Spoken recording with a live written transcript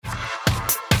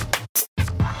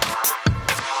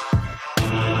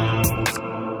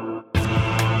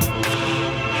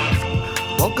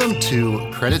Welcome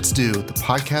to Credits Due, the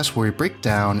podcast where we break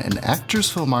down an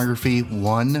actor's filmography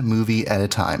one movie at a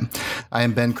time. I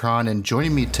am Ben Cron, and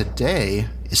joining me today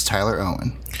is Tyler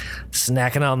Owen.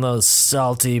 Snacking on those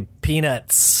salty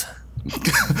peanuts.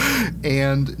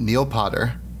 And Neil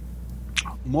Potter.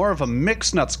 More of a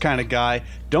mixed nuts kind of guy.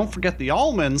 Don't forget the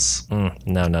almonds. No,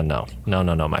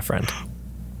 my friend.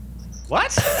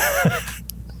 What?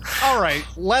 All right,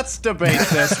 let's debate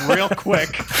this real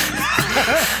quick.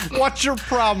 What's your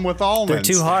problem with almonds?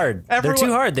 They're too hard. They're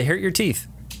too hard. They hurt your teeth.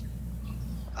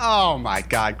 Oh my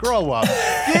God, grow up.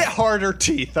 Get harder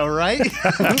teeth, all right?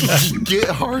 Get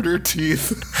harder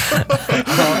teeth.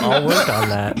 I'll work on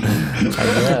that,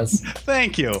 I guess.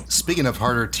 Thank you. Speaking of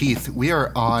harder teeth, we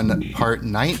are on part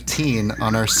 19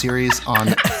 on our series on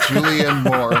Julianne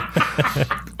Moore.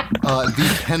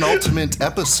 The penultimate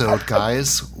episode,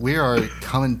 guys. We are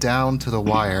coming down to the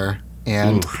wire,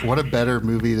 and what a better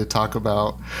movie to talk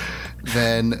about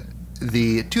than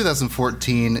the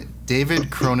 2014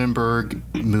 David Cronenberg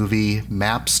movie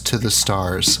Maps to the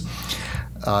Stars.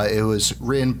 It was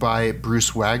written by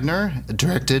Bruce Wagner,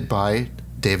 directed by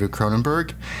David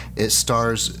Cronenberg. It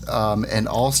stars an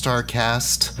all-star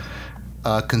cast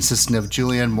consisting of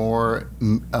Julianne Moore,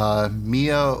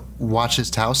 Mia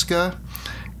Wasikowska,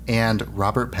 and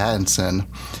Robert Pattinson.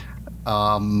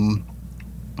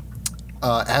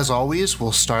 As always,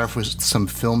 we'll start off with some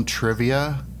film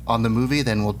trivia on the movie,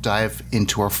 then we'll dive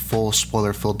into our full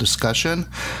spoiler-filled discussion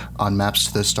on Maps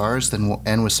to the Stars, then we'll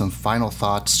end with some final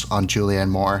thoughts on Julianne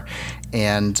Moore,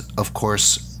 and of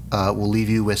course, we'll leave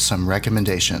you with some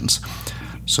recommendations.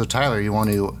 So Tyler, you want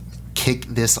to kick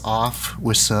this off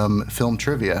with some film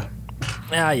trivia?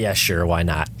 Yeah, sure, why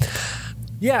not?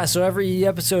 Yeah, so every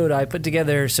episode I put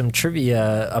together some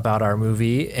trivia about our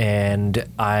movie, and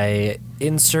I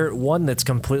insert one that's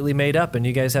completely made up, and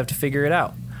you guys have to figure it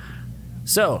out.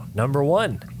 So, number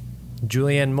 1,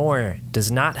 Julianne Moore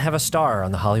does not have a star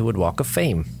on the Hollywood Walk of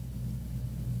Fame.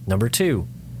 Number 2,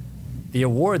 the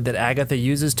award that Agatha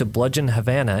uses to bludgeon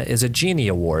Havana is a Genie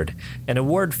Award, an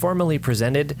award formerly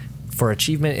presented for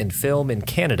achievement in film in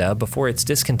Canada before its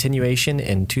discontinuation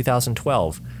in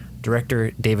 2012.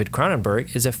 Director David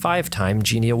Cronenberg is a 5-time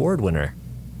Genie Award winner.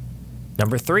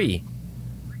 Number 3,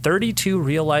 32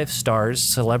 real-life stars,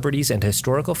 celebrities, and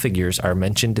historical figures are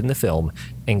mentioned in the film,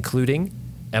 including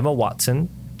Emma Watson,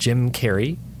 Jim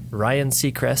Carrey, Ryan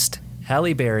Seacrest,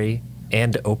 Halle Berry,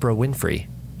 and Oprah Winfrey.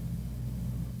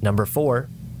 Number 4,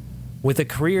 with a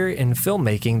career in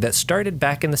filmmaking that started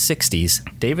back in the 60s,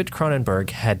 David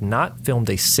Cronenberg had not filmed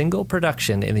a single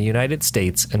production in the United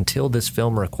States until this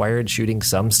film required shooting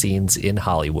some scenes in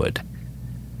Hollywood.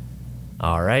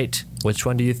 All right, which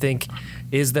one do you think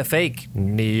is the fake,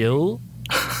 Neil?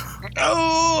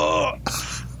 I'm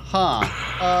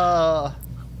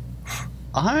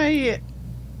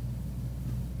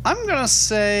gonna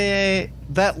say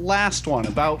that last one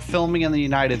about filming in the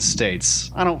United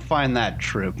States. I don't find that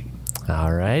true.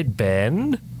 All right,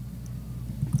 Ben.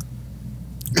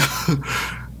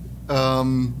 Man,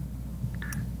 I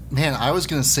was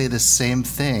gonna say the same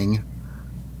thing,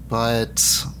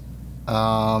 but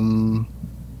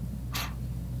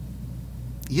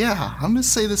yeah, I'm gonna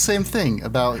say the same thing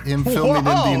about him filming in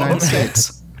the United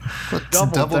States.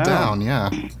 Let's double down,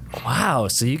 yeah. Wow,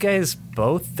 so you guys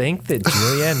both think that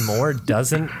Julianne Moore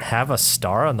doesn't have a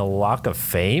star on the Walk of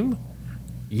Fame?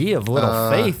 Ye of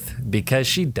little faith, because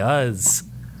she does.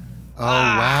 Oh,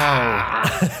 wow.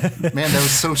 Man, that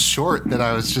was so short that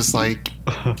I was just like...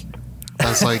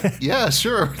 yeah,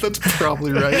 sure, that's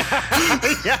probably right.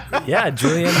 Yeah,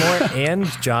 Julianne Moore and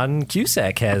John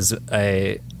Cusack has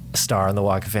a star on the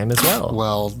Walk of Fame as well.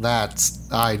 Well,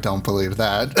 I don't believe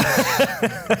that.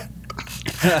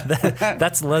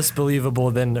 That's less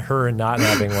believable than her not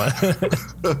having one.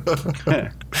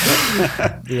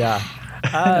 Yeah.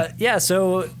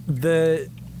 So the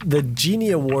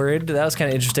Genie Award, that was kind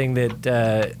of interesting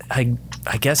that I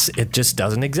guess it just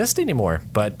doesn't exist anymore,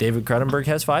 but David Cronenberg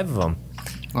has 5 of them.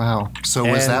 Wow. So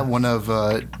was that one of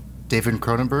David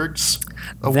Cronenberg's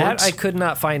awards? That I could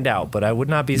not find out, but I would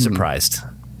not be surprised.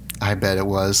 I bet it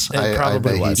was. I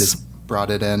bet he just brought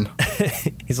it in.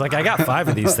 He's like, I got 5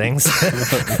 of these things.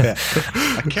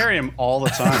 I carry them all the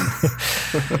time.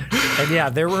 And yeah,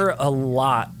 there were a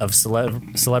lot of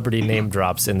celebrity name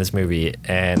drops in this movie,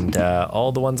 and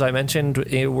all the ones I mentioned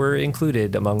were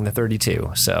included among the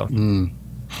 32. So,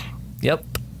 Yep.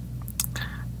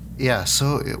 Yeah.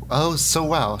 So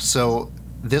wow. So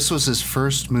this was his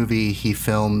first movie he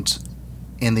filmed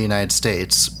in the United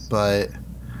States, but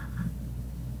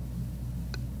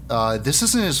this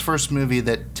isn't his first movie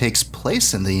that takes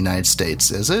place in the United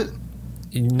States, is it?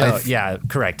 No, yeah,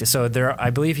 correct. So I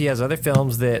believe he has other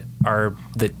films that are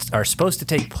supposed to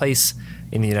take place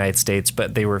in the United States,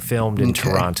 but they were filmed in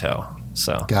Toronto.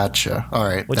 So gotcha. All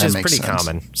right, which is pretty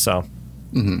common. So,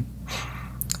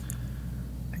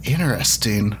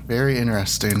 interesting, very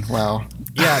interesting. Wow.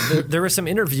 Yeah, there were some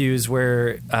interviews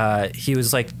where he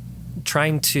was like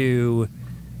trying to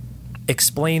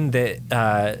explain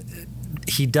that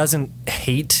he doesn't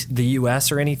hate the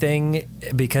U.S. or anything,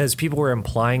 because people were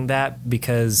implying that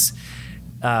because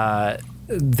that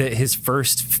his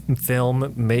first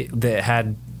film that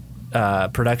had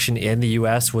production in the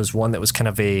U.S. was one that was kind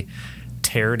of a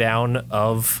teardown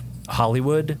of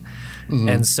Hollywood.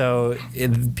 And so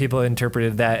people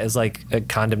interpreted that as like a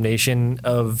condemnation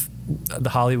of the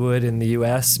Hollywood in the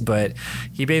U.S. But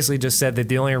he basically just said that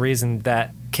the only reason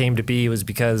that came to be was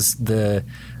because the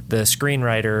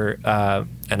screenwriter,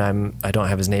 and I don't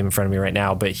have his name in front of me right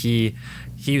now, but he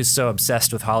was so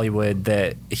obsessed with Hollywood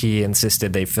that he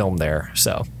insisted they film there.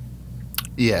 So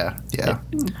yeah,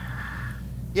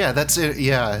 that's it.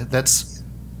 Yeah, that's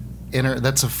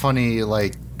a funny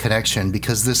like connection,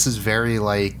 because this is very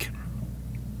like,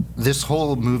 this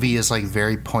whole movie is like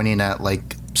very pointing at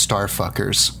like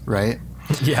starfuckers, right?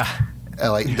 Yeah.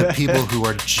 Like the people who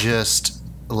are just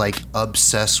like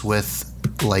obsessed with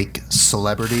like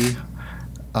celebrity.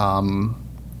 Yeah,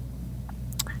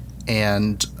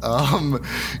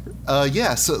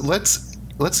 so let's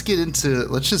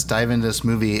just dive into this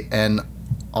movie, and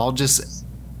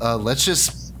let's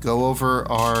just go over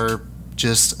our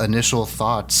just initial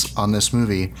thoughts on this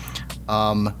movie.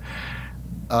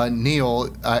 Neil,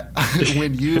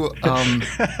 when you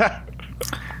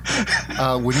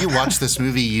watched this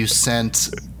movie, you sent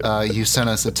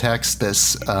us a text that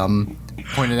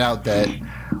pointed out that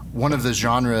one of the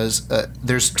genres,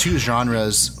 there's two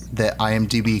genres that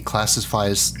IMDb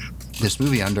classifies this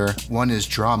movie under. One is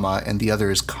drama, and the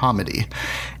other is comedy.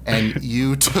 And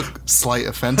you took slight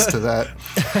offense to that.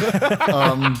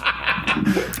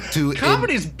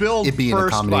 Comedy's billed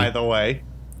first, by the way.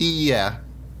 Yeah.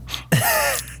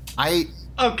 I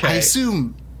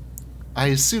assume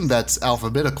that's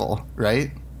alphabetical,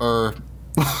 right? Or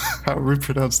how do we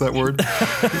pronounce that word?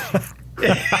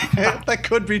 That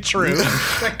could be true.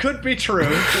 That could be true.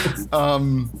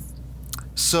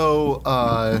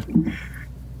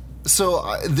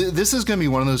 This is going to be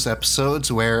one of those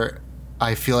episodes where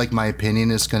I feel like my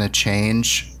opinion is going to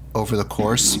change over the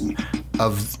course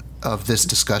of this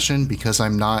discussion, because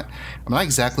I'm not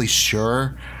exactly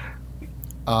sure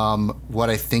what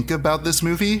I think about this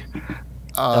movie.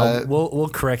 We'll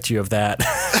correct you of that.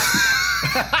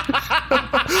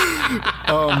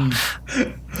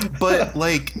 But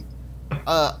like,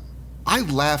 I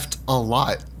laughed a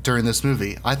lot during this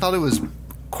movie. I thought it was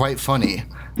quite funny.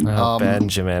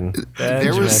 Benjamin.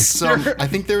 There was some. I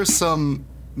think there was some.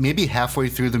 Maybe halfway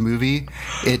through the movie,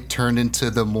 it turned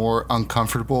into the more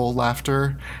uncomfortable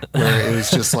laughter, where it was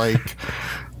just like,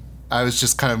 I was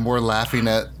just kind of more laughing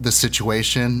at the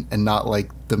situation and not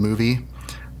like the movie.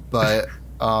 But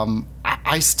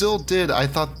I still did. I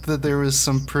thought that there was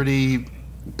some pretty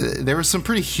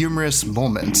humorous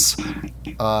moments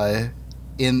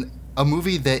in a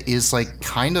movie that is like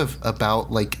kind of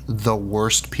about like the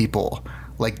worst people,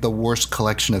 like the worst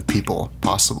collection of people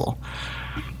possible.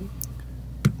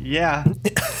 Yeah.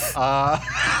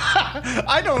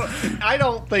 I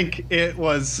don't think it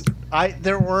was. I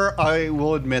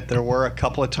will admit there were a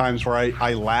couple of times where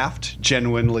I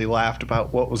genuinely laughed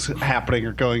about what was happening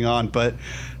or going on, but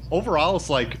overall it's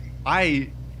like,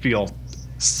 I feel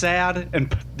sad,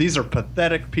 and these are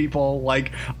pathetic people.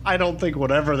 Like, I don't think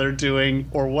whatever they're doing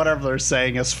or whatever they're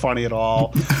saying is funny at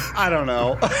all. I don't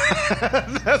know.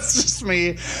 That's just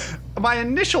me. My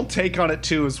initial take on it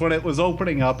too is when it was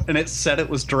opening up and it said it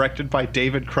was directed by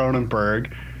David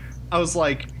Cronenberg, I was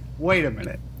like, wait a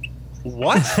minute,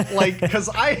 what? Like, because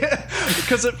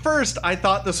at first I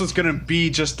thought this was gonna be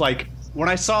just like, when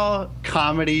I saw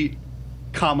comedy,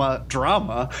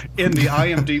 drama in the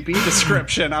IMDb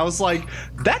description, I was like,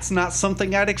 that's not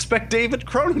something I'd expect David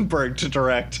Cronenberg to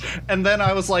direct. And then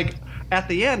I was like, at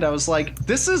the end, I was like,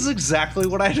 this is exactly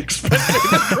what I'd expect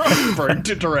David Cronenberg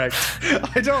to direct.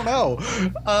 I don't know.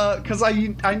 Because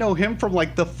I know him from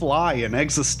like The Fly and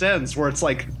Existence, where it's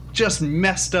like just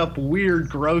messed up, weird,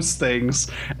 gross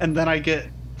things. And then I get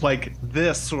like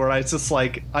this, where I just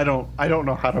like, I don't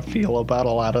know how to feel about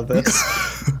a lot of this.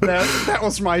 That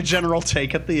was my general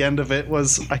take at the end of it,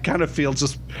 was I kind of feel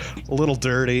just a little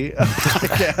dirty,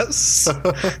 I guess.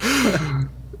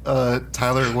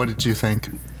 Tyler, what did you think?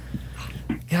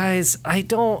 Guys, I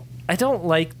don't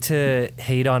like to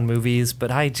hate on movies, but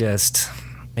I just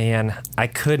man, I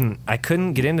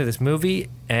couldn't get into this movie,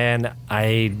 and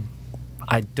I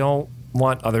don't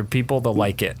want other people to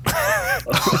like it.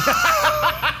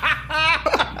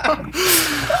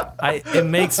 It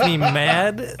makes me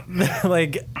mad.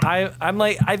 Like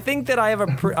I think that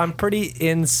I'm pretty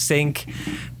in sync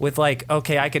with, like,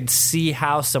 okay, I could see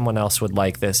how someone else would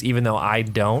like this, even though I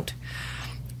don't.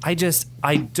 I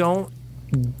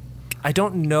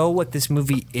don't know what this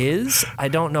movie is. I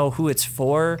don't know who it's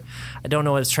for. I don't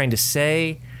know what it's trying to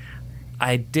say.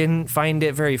 I didn't find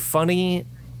it very funny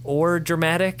or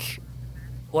dramatic.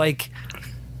 Like,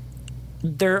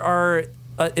 there are...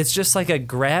 it's just like a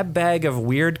grab bag of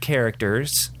weird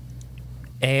characters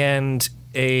and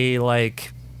a,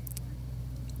 like,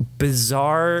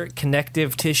 bizarre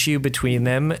connective tissue between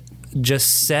them,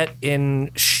 just set in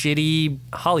shitty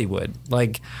Hollywood.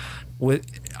 Like,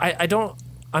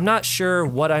 I'm not sure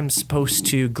what I'm supposed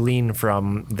to glean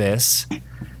from this,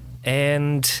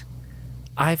 and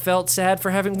I felt sad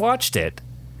for having watched it.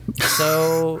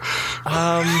 So,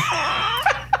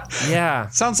 yeah.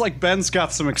 Sounds like Ben's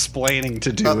got some explaining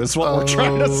to do, is what we're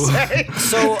trying to say.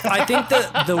 So I think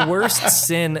that the worst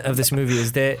sin of this movie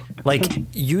is that, like,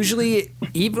 usually,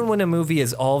 even when a movie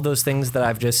is all of those things that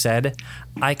I've just said,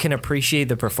 I can appreciate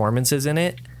the performances in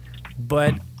it.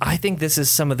 But I think this is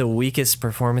some of the weakest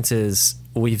performances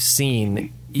we've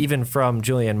seen, even from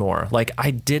Julianne Moore. Like,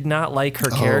 I did not like her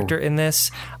character in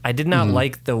this. I did not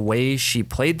like the way she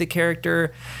played the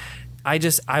character.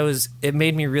 It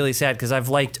made me really sad, because I've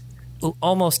liked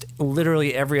almost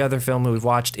literally every other film we've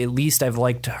watched. At least I've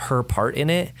liked her part in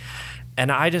it.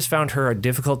 And I just found her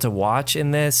difficult to watch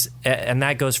in this. And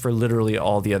that goes for literally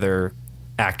all the other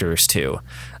actors too.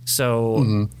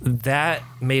 So that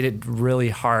made it really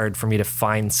hard for me to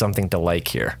find something to like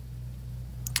here.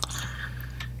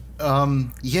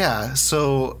 Yeah.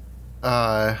 So,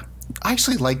 I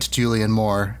actually liked Julianne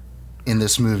Moore in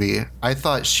this movie. I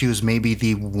thought she was maybe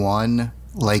the one,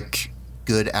 like,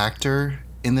 good actor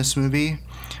in this movie.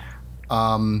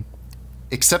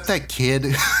 Except that kid,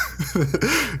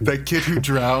 that kid who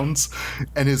drowns,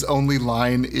 and his only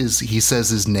line is he says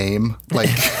his name, like,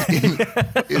 in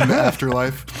the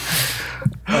afterlife.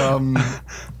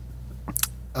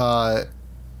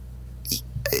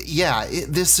 Yeah,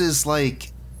 this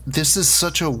is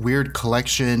such a weird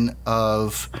collection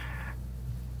of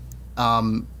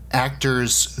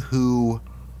actors who,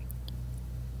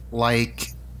 like,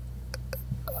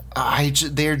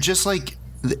 they're just like,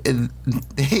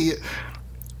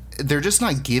 they're just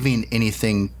not giving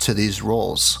anything to these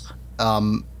roles.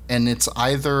 And it's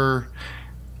either,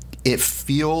 it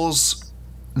feels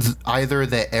either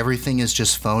that everything is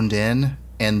just phoned in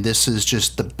and this is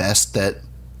just the best that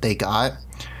they got,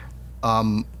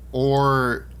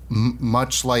 or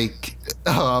much like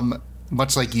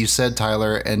you said,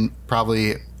 Tyler, and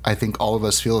probably I think all of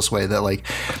us feel this way, that, like,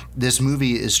 this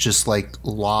movie is just, like,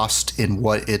 lost in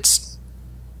what it's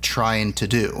trying to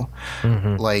do.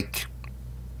 Like,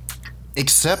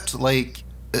 except like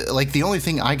the only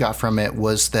thing I got from it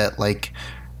was that, like,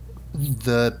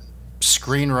 the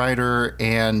screenwriter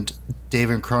and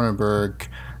David Cronenberg,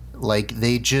 like,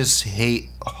 they just hate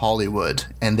Hollywood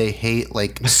and they hate,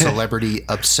 like, celebrity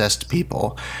obsessed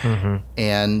people.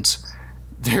 And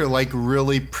they're, like,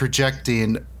 really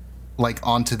projecting, like,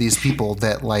 onto these people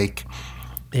that, like,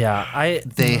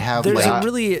 they have, like,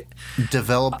 really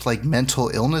developed, like, mental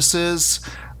illnesses,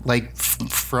 like,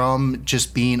 from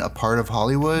just being a part of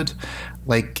Hollywood.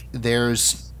 Like,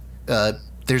 there's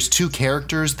two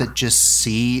characters that just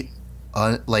see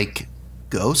like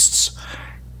ghosts.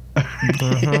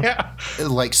 Yeah.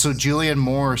 Like, so Julianne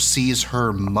Moore sees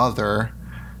her mother,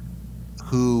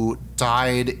 who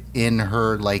died in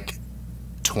her, like,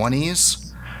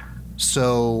 20s.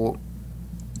 So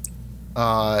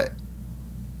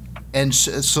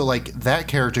so, like, that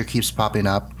character keeps popping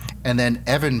up, and then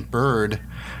Evan Bird,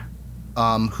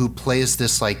 who plays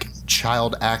this, like,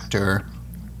 child actor,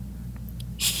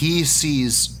 he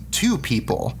sees two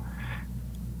people.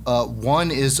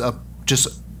 One is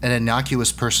just an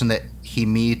innocuous person that he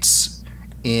meets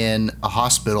in a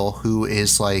hospital who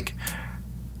is, like,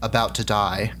 about to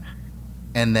die,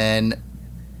 and then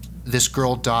this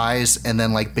girl dies and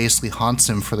then, like, basically haunts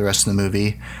him for the rest of the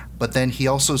movie. But then he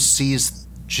also sees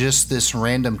just this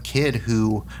random kid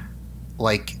who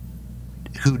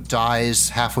dies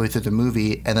halfway through the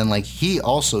movie, and then, like, he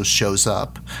also shows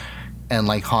up and,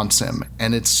 like, haunts him.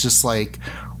 And it's just like,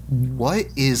 what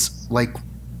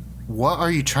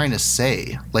are you trying to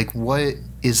say? Like, what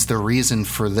is the reason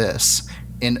for this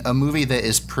in a movie that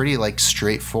is pretty, like,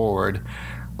 straightforward?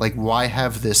 Like, why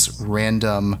have this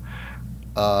random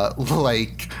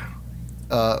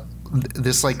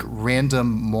this like random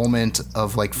moment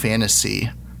of like fantasy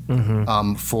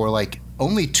for like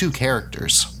only 2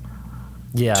 characters.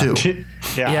 Yeah. 2.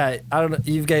 Yeah, I don't know.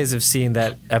 You guys have seen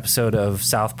that episode of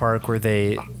South Park where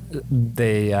they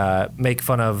make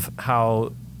fun of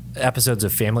how episodes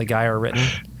of Family Guy are written,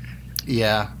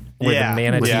 Yeah. where the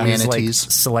manatee is like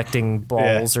manatees. selecting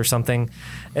balls or something.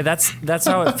 And that's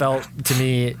how it felt to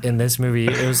me in this movie.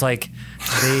 It was like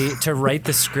to write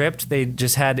the script, they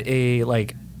just had a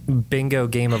like bingo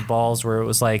game of balls where it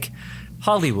was like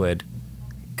Hollywood,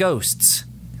 ghosts,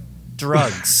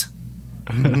 drugs,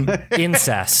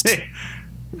 incest.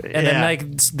 And then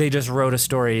like they just wrote a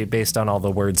story based on all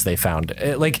the words they found.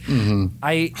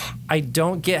 I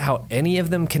don't get how any of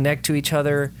them connect to each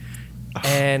other,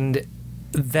 and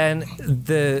then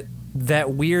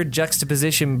that weird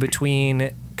juxtaposition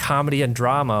between comedy and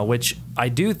drama, which I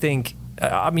do think,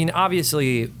 I mean,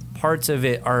 obviously parts of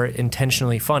it are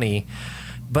intentionally funny,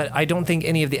 but I don't think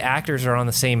any of the actors are on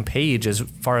the same page as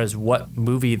far as what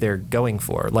movie they're going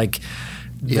for. Like,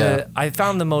 I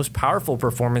found the most powerful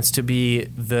performance to be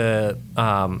the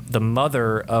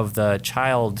mother of the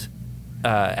child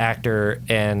actor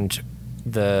and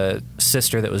the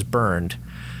sister that was burned.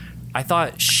 I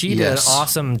thought she did an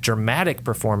awesome dramatic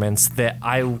performance that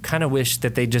I kind of wish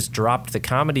that they just dropped the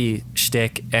comedy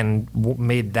shtick and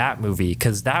made that movie,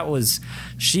 because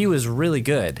she was really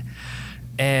good.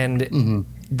 And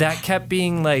that kept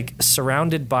being like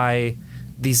surrounded by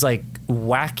these like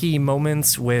wacky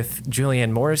moments with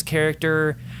Julianne Moore's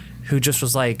character, who just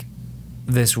was like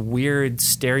this weird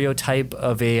stereotype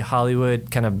of a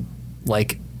Hollywood kind of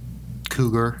like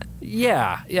cougar.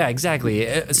 Yeah, exactly.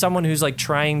 Someone who's like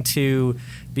trying to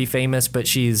be famous, but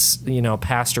she's,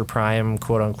 past her prime,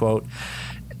 quote unquote.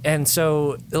 And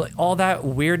so all that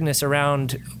weirdness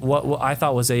around what I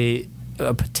thought was a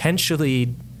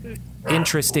potentially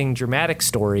interesting dramatic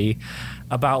story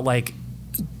about like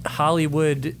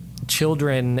Hollywood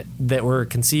children that were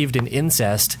conceived in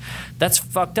incest, that's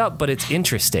fucked up, but it's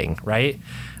interesting, right?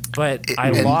 But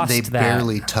I lost they that. They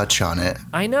barely touch on it.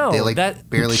 I know. They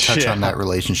barely touch on that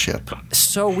relationship.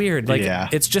 So weird. Like,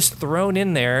 it's just thrown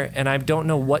in there, and I don't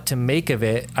know what to make of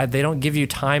it. They don't give you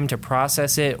time to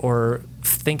process it or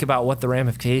think about what the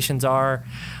ramifications are.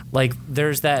 Like,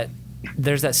 there's that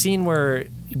scene where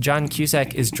John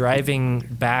Cusack is driving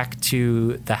back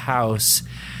to the house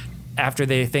after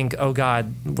they think, oh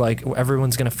God, like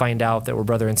everyone's going to find out that we're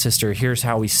brother and sister. Here's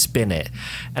how we spin it.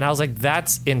 And I was like,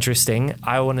 that's interesting.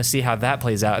 I want to see how that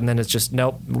plays out. And then it's just,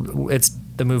 nope,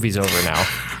 the movie's over now.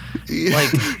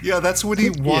 That's when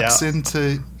he walks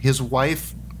into his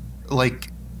wife, like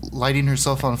lighting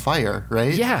herself on fire,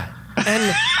 right? Yeah.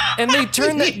 And they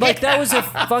turned it, like, that was a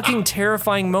fucking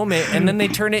terrifying moment, and then they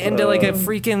turn it into like a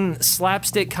freaking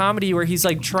slapstick comedy where he's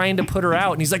like trying to put her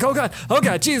out, and he's like, oh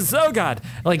god, Jesus, oh god.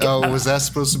 Like, was that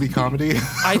supposed to be comedy?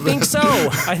 I think so.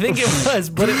 I think it was,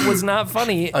 but it was not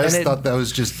funny. I just thought that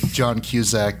was just John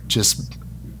Cusack just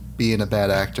being a bad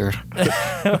actor.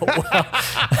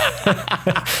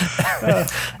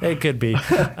 It could be.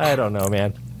 I don't know,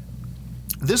 man.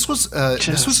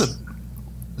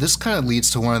 This kind of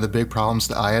leads to one of the big problems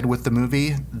that I had with the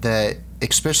movie, that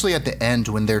especially at the end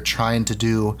when they're trying to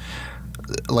do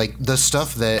like the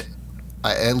stuff that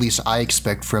at least I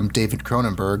expect from David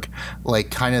Cronenberg, like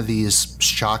kind of these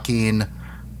shocking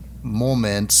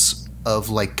moments of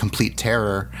like complete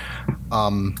terror,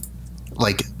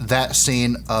 like that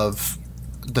scene of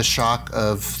the shock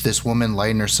of this woman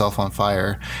lighting herself on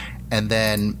fire, and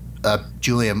then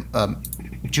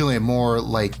Julianne Moore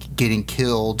like getting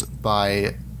killed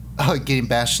by getting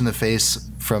bashed in the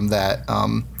face from that.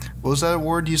 What was that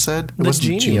award you said? The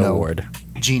Genie Award.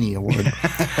 Genie Award.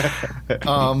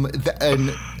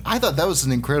 And I thought that was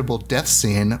an incredible death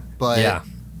scene, but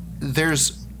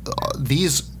there's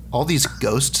all these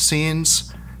ghost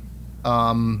scenes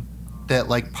that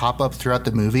like pop up throughout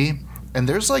the movie, and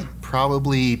there's like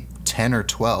probably 10 or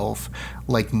 12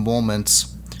 like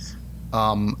moments,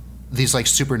 these like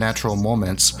supernatural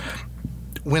moments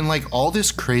when like all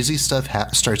this crazy stuff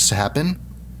starts to happen.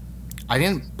 I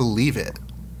didn't believe it.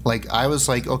 Like, I was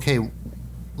like, okay,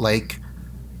 like,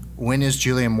 when is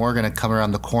Julianne Moore going to come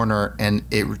around the corner and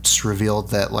it's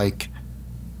revealed that like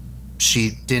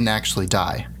she didn't actually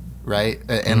die, right?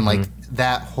 And like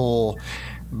that whole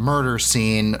murder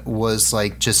scene was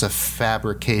like just a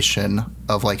fabrication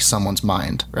of like someone's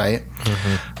mind, right?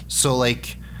 So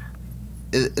like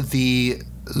the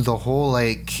whole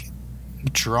like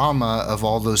drama of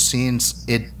all those scenes,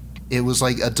 it was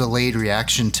like a delayed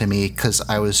reaction to me, because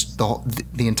I was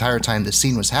the entire time the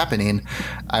scene was happening,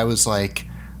 I was like,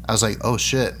 oh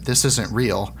shit, this isn't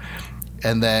real.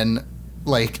 And then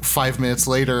like 5 minutes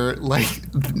later, like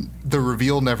the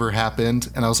reveal never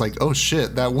happened, and I was like, oh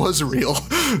shit, that was real.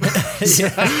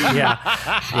 Yeah,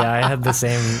 I had the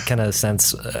same kind of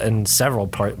sense in several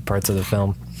parts of the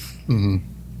film.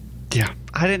 Yeah,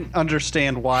 I didn't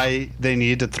understand why they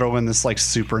needed to throw in this like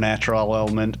supernatural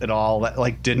element at all. That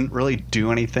like didn't really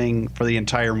do anything for the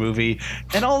entire movie,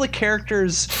 and all the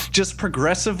characters just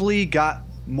progressively got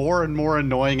more and more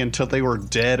annoying until they were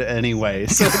dead anyway.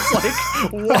 So it's like,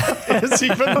 what is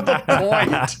even the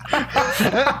point?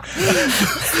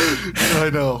 I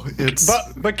know it's.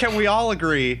 But can we all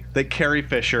agree that Carrie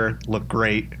Fisher looked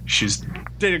great? She's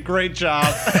did a great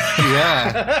job.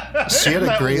 Yeah, she had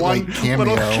a great like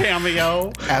little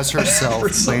cameo as herself,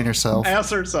 playing herself. As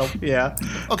herself, yeah.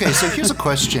 Okay, so here's a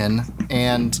question,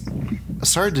 and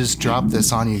sorry to just drop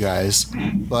this on you guys,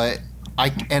 but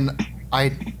I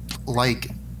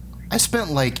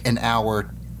spent like an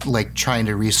hour like trying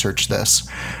to research this,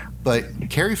 but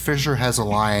Carrie Fisher has a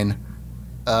line,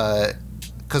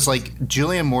 because like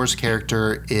Julianne Moore's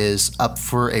character is up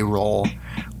for a role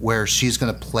where she's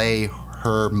going to play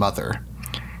her mother,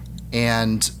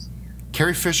 and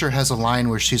Carrie Fisher has a line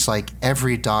where she's like,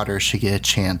 every daughter should get a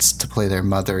chance to play their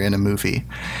mother in a movie.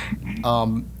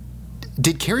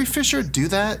 Did Carrie Fisher do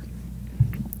that?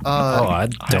 I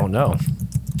don't know.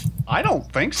 I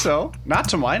don't think so. Not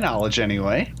to my knowledge,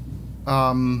 anyway.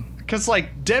 Because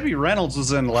like Debbie Reynolds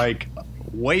was in like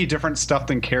way different stuff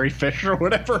than Carrie Fisher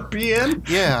would ever be in.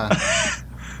 Yeah.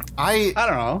 I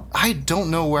don't know. I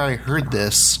don't know where I heard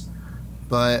this,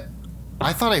 but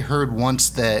I thought I heard once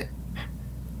that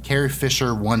Carrie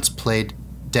Fisher once played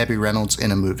Debbie Reynolds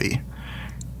in a movie.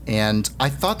 And I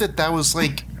thought that was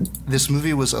like, this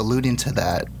movie was alluding to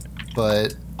that,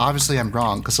 but obviously I'm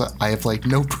wrong because I have like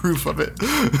no proof of it.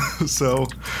 So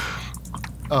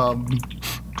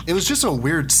it was just a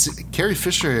weird Carrie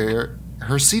Fisher,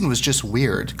 her scene was just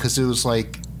weird because it was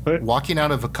like walking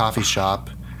out of a coffee shop,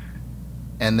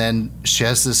 and then she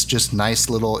has this just nice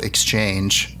little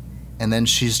exchange, and then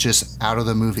she's just out of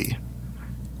the movie.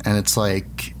 And it's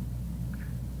like,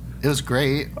 it was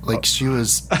great. Like she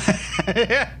was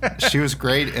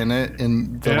great in it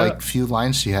in the like few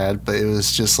lines she had, but it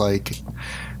was just like,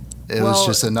 it was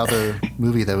just another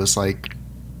movie that was like,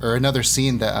 or another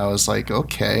scene that I was like,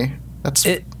 okay, that's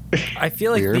it. I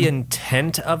feel like weird. The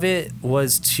intent of it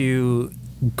was to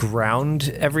ground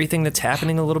everything that's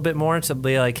happening a little bit more, to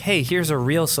be like, hey, here's a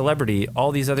real celebrity.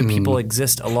 All these other people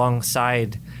exist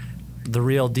alongside the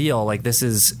real deal. Like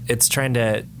it's trying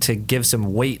to give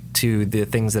some weight to the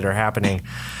things that are happening.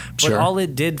 But all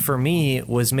it did for me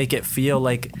was make it feel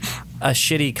like a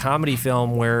shitty comedy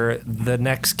film where the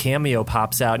next cameo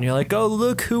pops out and you're like, oh,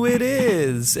 look who it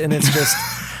is. And it's just,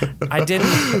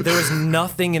 there was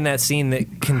nothing in that scene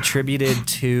that contributed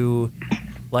to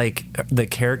like the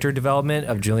character development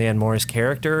of Julianne Moore's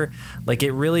character. Like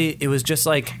it was just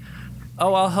like,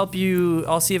 oh, I'll help you.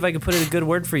 I'll see if I can put in a good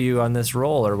word for you on this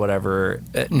role or whatever.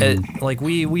 Like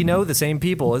we know the same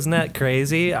people. Isn't that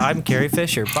crazy? I'm Carrie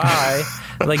Fisher. Bye.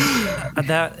 Like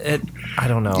that. I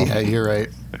don't know. Yeah, you're right.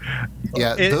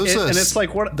 Yeah, and it's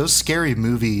like what those Scary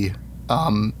Movie.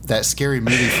 That Scary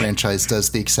Movie franchise does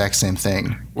the exact same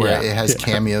thing, where it has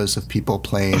cameos of people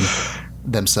playing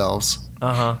themselves.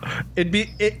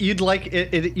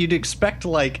 You'd expect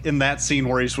like in that scene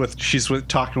where she's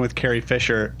talking with Carrie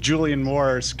Fisher, Julianne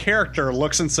Moore's character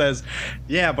looks and says,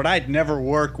 yeah, but I'd never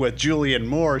work with Julianne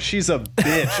Moore, she's a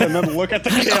bitch, and then look at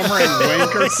the camera and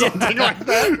wink or something like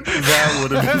that. That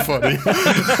would have been funny.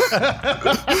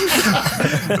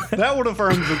 That would have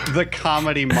earned the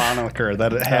comedy moniker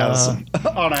that it has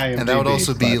on IMDb. And that would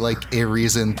also be like a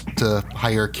reason to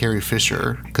hire Carrie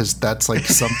Fisher, because that's like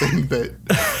something that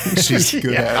she's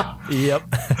good at. Yep.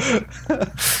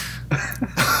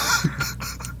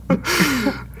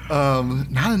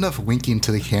 Not enough winking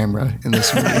to the camera in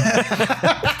this movie.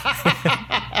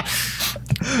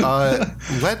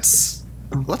 Let's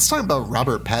talk about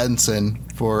Robert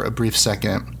Pattinson for a brief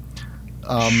second.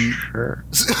 Sure.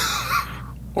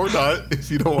 Or not, if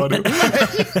you don't want to.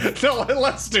 No,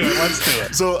 let's do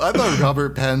it. So I thought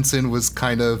Robert Pattinson was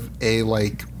kind of a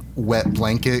like wet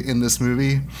blanket in this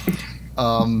movie.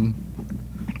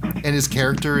 And his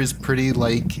character is pretty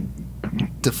like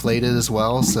deflated as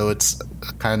well, so it's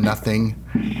kind of nothing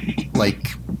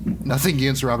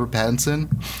against Robert Pattinson.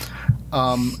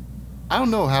 I don't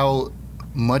know how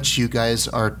much you guys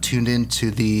are tuned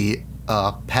into the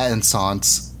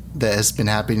Pattinsonance that has been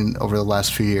happening over the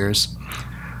last few years,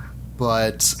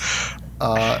 but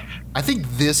I think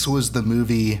this was the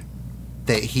movie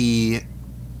that he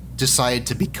decided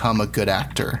to become a good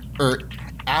actor, or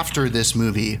after this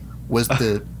movie was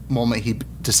the moment he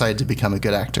decided to become a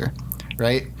good actor,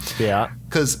 right? Yeah.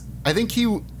 Because I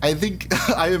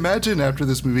I imagine after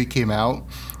this movie came out,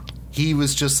 he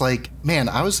was just like, man,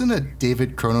 I was in a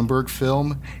David Cronenberg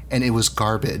film and it was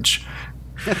garbage.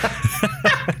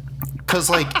 Because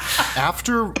like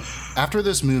after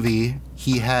this movie,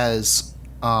 he has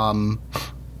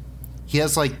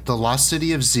like The Lost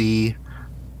City of Z,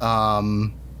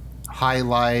 High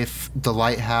Life, The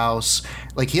Lighthouse.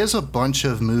 Like he has a bunch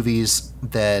of movies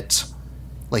that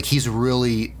like he's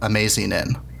really amazing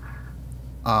in,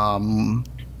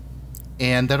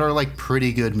 and that are like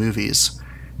pretty good movies.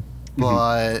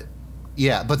 But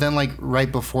yeah, but then like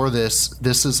right before this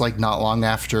is like not long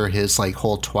after his like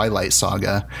whole Twilight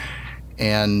saga,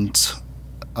 and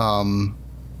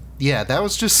yeah, that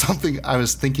was just something I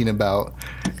was thinking about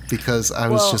because I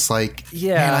was just like,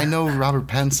 yeah, man, I know Robert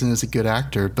Pattinson is a good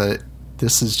actor, but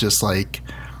this is just like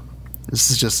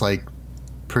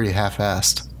pretty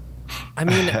half-assed. I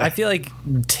mean, I feel like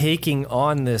taking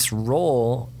on this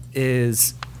role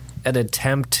is an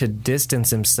attempt to distance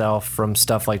himself from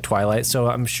stuff like Twilight. So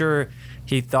I'm sure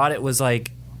he thought it was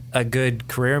like a good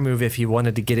career move if he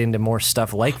wanted to get into more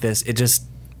stuff like this. It just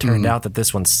turned out that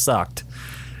this one sucked.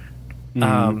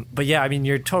 But yeah, I mean,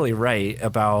 you're totally right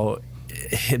about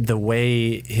the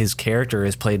way his character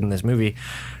is played in this movie.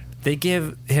 They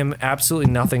give him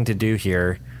absolutely nothing to do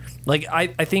here. Like,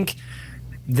 I think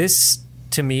this,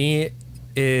 to me,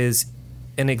 is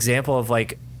an example of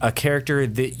like a character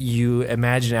that you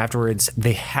imagine afterwards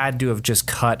they had to have just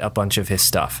cut a bunch of his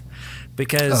stuff,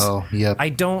 because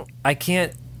I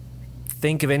can't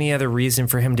think of any other reason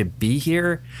for him to be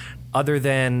here other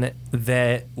than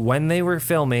that when they were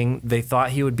filming they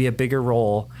thought he would be a bigger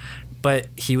role, but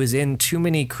he was in too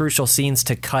many crucial scenes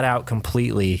to cut out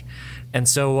completely. And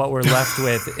so what we're left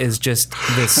with is just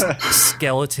this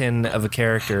skeleton of a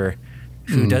character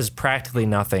who does practically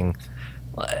nothing.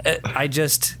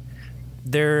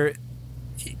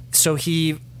 So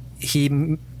he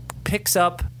picks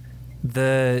up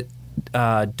the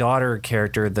daughter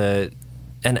character,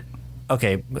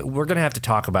 okay, we're going to have to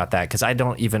talk about that because I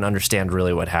don't even understand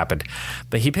really what happened.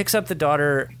 But he picks up the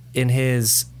daughter in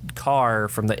his car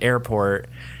from the airport,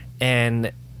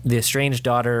 and the estranged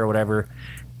daughter or whatever,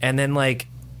 and then like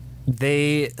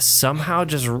they somehow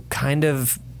just kind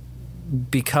of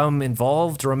become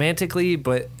involved romantically,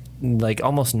 but like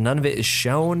almost none of it is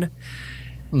shown.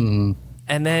 And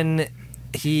then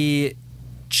he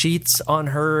cheats on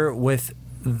her with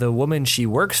the woman she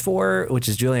works for, which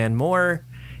is Julianne Moore,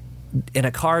 in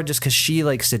a car just because she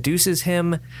like seduces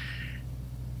him.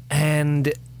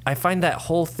 And I find that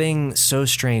whole thing so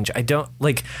strange. I don't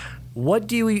like. What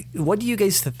do you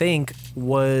guys think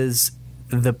was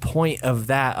the point of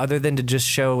that, other than to just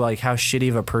show like how shitty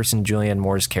of a person Julianne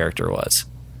Moore's character was?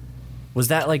 Was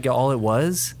that like all it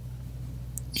was?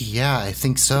 Yeah, I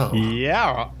think so.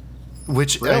 Yeah.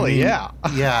 Which really, yeah.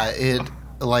 It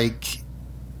like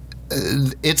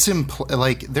it's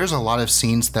like there's a lot of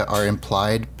scenes that are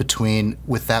implied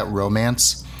with that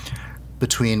romance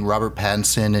between Robert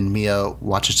Pattinson and Mia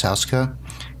Wasikowska,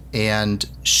 and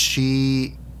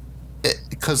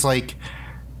because like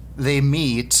they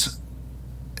meet,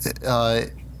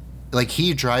 like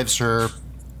he drives her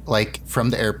like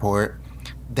from the airport,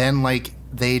 then like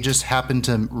they just happen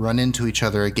to run into each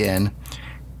other again,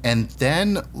 and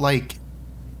then like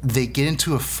they get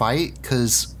into a fight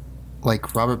because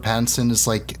like Robert Pattinson is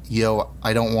like, yo,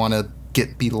 I don't want to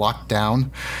be locked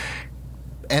down.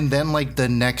 And then like the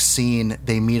next scene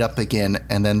they meet up again,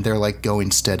 and then they're like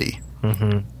going steady.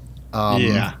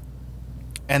 Yeah.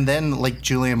 And then like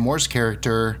Julianne Moore's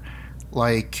character,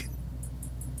 like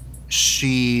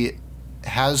she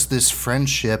has this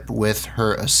friendship with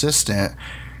her assistant,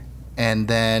 and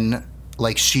then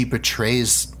like she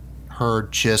betrays her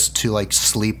just to like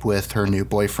sleep with her new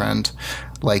boyfriend,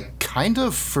 like kind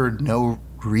of for no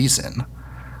reason.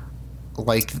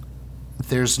 Like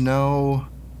there's no,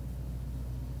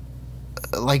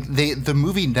 like the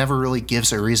movie never really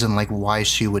gives a reason like why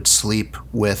she would sleep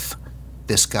with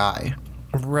this guy.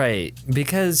 Right,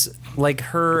 because like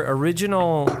her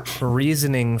original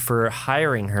reasoning for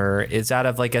hiring her is out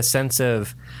of like a sense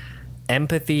of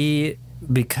empathy,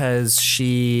 because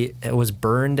she was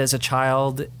burned as a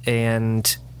child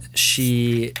and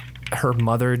her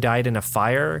mother died in a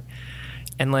fire,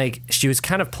 and like she was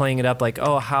kind of playing it up like,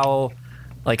 oh, how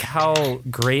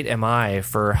great am I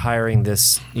for hiring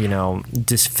this,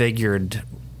 disfigured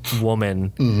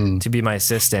woman to be my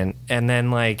assistant. And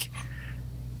then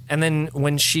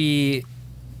when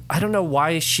I don't know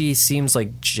why she seems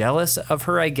like jealous of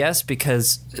her, I guess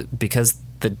because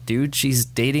the dude she's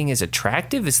dating is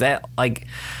attractive. Is that like,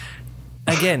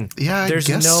 again, Yeah, I there's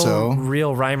guess no so.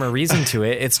 real rhyme or reason to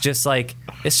it. It's just like,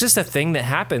 it's just a thing that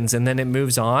happens and then it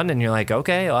moves on and you're like,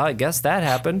 okay, well, I guess that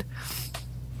happened.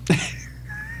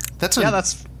 That's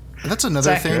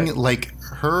another accurate. thing. Like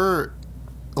her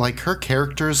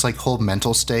character's like whole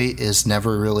mental state is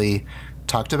never really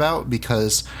talked about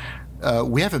because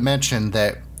we haven't mentioned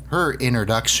that her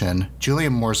introduction,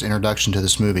 Julianne Moore's introduction to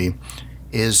this movie,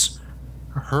 is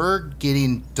her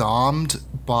getting domed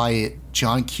by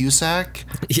John Cusack,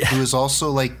 Yeah. who is also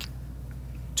like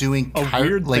doing A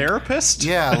weird therapist?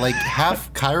 Yeah, like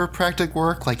half chiropractic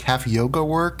work, like half yoga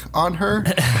work on her,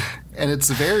 and it's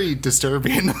very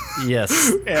disturbing.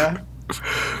 Yes. Yeah.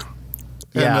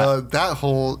 And Yeah. that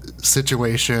whole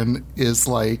situation is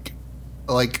like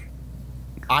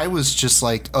I was just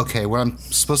like, okay, what I'm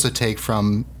supposed to take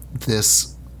from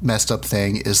this messed up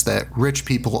thing is that rich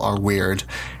people are weird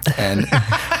and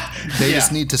they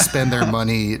just need to spend their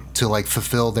money to like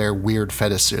fulfill their weird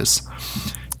fetishes.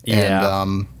 Yeah.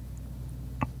 And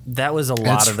That was a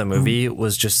lot it's- of the movie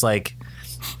was just like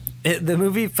the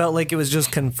movie felt like it was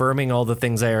just confirming all the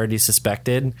things I already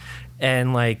suspected,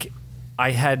 and like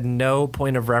I had no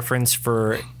point of reference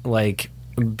for like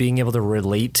being able to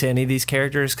relate to any of these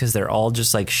characters because they're all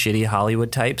just like shitty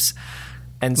Hollywood types.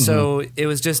 And so it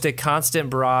was just a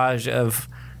constant barrage of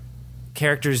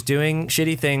characters doing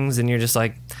shitty things, and you're just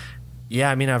like, yeah,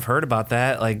 I mean, I've heard about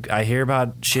that. Like, I hear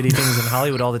about shitty things in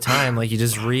Hollywood all the time. Like, you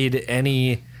just read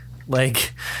any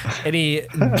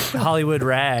Hollywood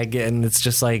rag, and it's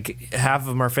just like half of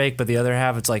them are fake, but the other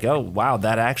half, it's like, oh wow,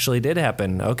 that actually did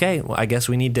happen. Okay, well, I guess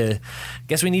we need to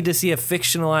see a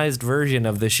fictionalized version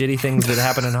of the shitty things that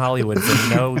happen in Hollywood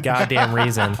for no goddamn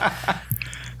reason.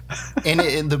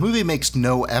 and the movie makes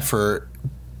no effort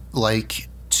like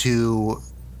to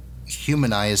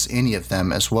humanize any of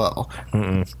them as well.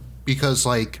 Because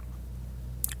like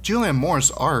Julianne Moore's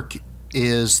arc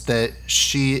is that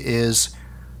she is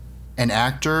an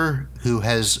actor who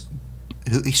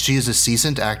she is a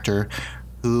seasoned actor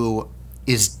who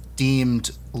is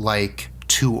deemed like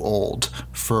too old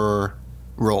for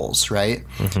roles, right?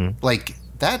 Like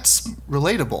that's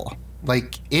relatable.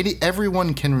 Like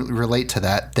everyone can relate to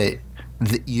that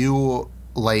you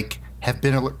like have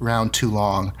been around too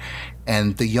long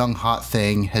and the young hot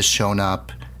thing has shown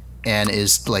up and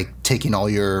is like taking all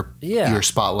your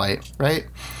spotlight, right?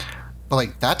 But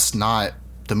like that's not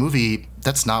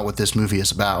what this movie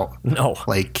is about. No.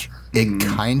 Like it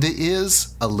kind of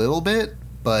is a little bit,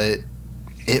 but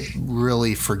it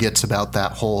really forgets about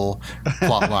that whole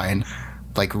plot line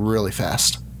like really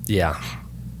fast. Yeah.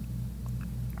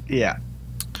 Yeah,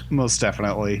 most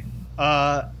definitely.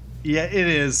 Yeah, it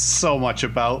is so much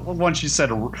about, once you said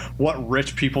what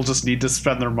rich people just need to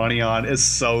spend their money on is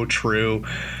so true.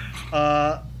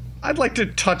 I'd like to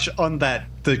touch on that,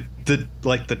 the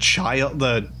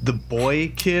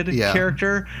boy kid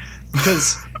character,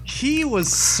 because he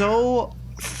was so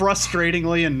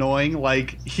frustratingly annoying.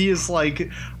 Like, he is like,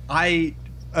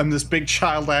 I'm this big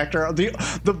child actor.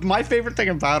 My favorite thing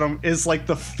about him is like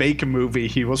the fake movie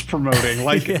he was promoting,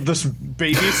 like this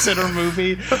babysitter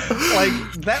movie.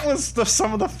 Like that was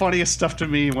some of the funniest stuff to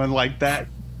me when like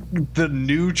the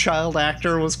new child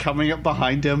actor was coming up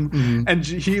behind him and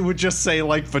he would just say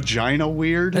like vagina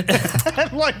weird.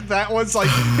 And like that was like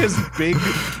his big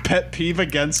pet peeve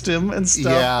against him and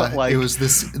stuff. Yeah, but, like, it was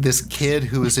this kid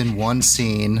who was in one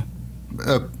scene.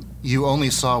 You only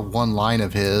saw one line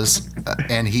of his,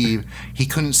 and he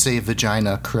couldn't say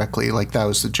vagina correctly. Like, that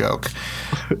was the joke.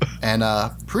 And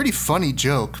pretty funny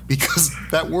joke, because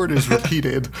that word is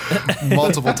repeated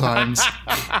multiple times.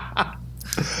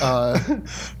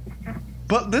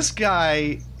 But this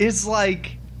guy is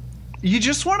like, you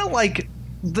just want to like,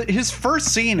 his first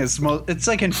scene is it's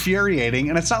like infuriating,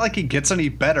 and it's not like he gets any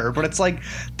better, but it's like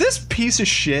this piece of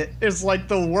shit is like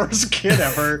the worst kid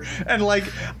ever. And like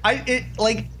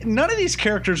none of these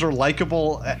characters are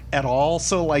likable at all,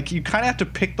 so like you kind of have to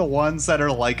pick the ones that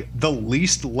are like the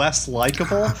least less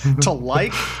likable to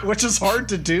like, which is hard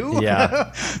to do.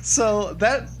 Yeah. So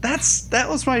that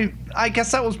was my, I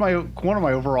guess that was one of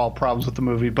my overall problems with the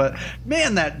movie. But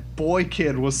man, that boy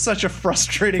kid was such a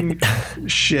frustrating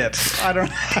shit.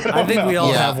 I think we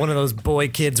all have one of those boy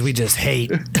kids we just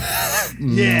hate.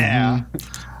 Yeah.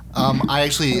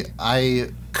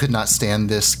 I could not stand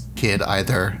this kid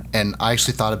either, and I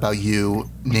actually thought about you,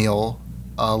 Neil,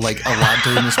 like a lot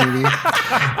during this movie.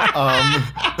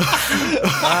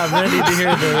 I'm ready to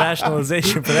hear the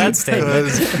rationalization for that statement.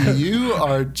 Because you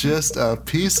are just a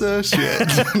piece of shit.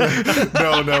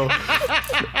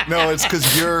 No, it's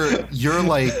because you're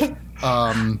like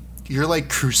your like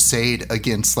crusade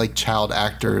against like child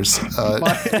actors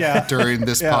Yeah. during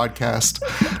this Yeah. podcast.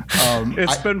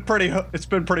 It's been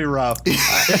pretty rough.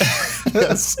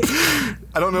 Yes.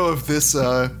 I don't know if this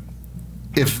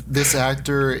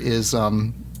actor is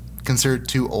considered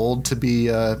too old to be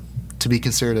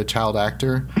considered a child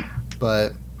actor,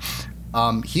 but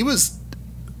he was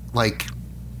like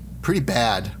pretty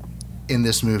bad in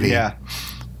this movie. Yeah.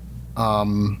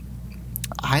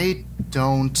 I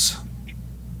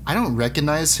don't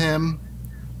recognize him.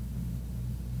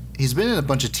 He's been in a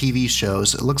bunch of TV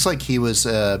shows. It looks like he was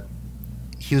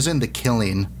in The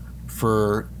Killing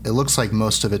for, it looks like,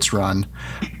 most of its run,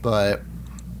 but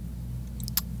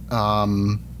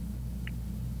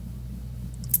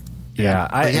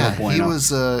he was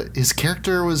his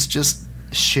character was just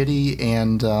shitty,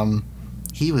 and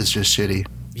he was just shitty.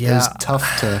 Yeah. It was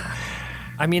tough to.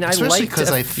 I mean, I Especially liked 'cause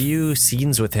a few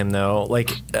scenes with him, though. Like,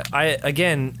 I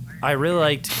really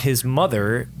liked his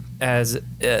mother as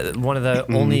one of the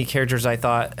only characters I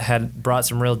thought had brought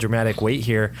some real dramatic weight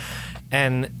here.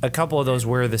 And a couple of those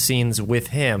were the scenes with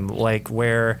him, like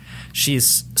where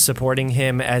she's supporting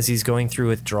him as he's going through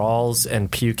withdrawals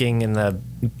and puking in the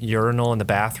urinal in the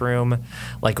bathroom,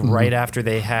 like right after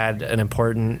they had an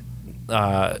important,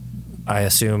 I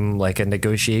assume, like a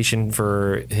negotiation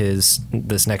for this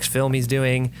next film he's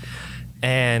doing.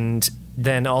 And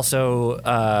then also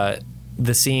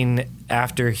the scene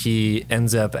after he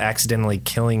ends up accidentally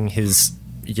killing his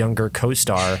younger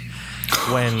co-star,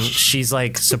 when she's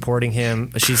like supporting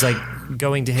him, she's like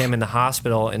going to him in the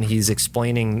hospital, and he's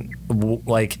explaining,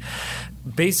 like,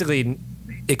 basically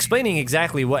explaining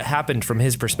exactly what happened from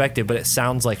his perspective, but it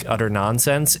sounds like utter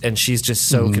nonsense, and she's just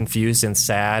so confused and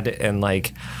sad and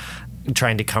like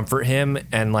trying to comfort him.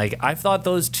 And like, I thought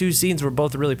those two scenes were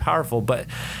both really powerful, but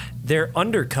they're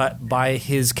undercut by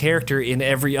his character in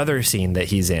every other scene that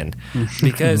he's in,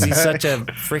 because he's such a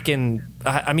freaking,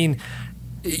 I mean,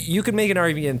 you could make an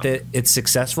argument that it's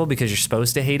successful because you're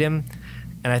supposed to hate him,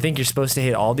 and I think you're supposed to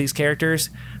hate all these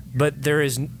characters, but there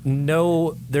is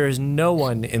no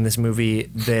one in this movie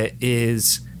that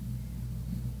is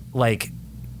like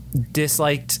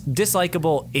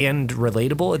dislikable and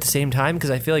relatable at the same time, because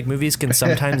I feel like movies can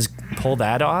sometimes pull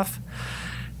that off.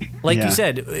 Like you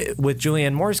said, with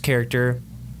Julianne Moore's character,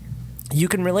 you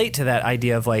can relate to that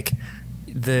idea of like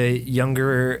the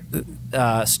younger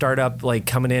startup like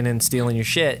coming in and stealing your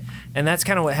shit, and that's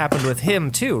kind of what happened with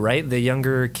him too, right? The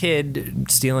younger kid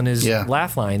stealing his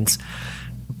laugh lines,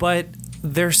 but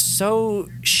they're so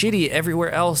shitty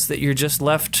everywhere else that you're just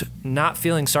left not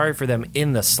feeling sorry for them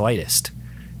in the slightest.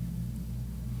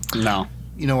 No.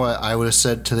 You know what I would have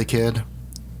said to the kid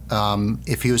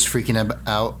if he was freaking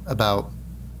out about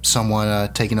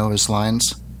someone taking over his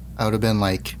lines? I would have been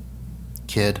like,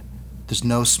 kid, there's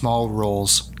no small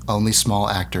roles, only small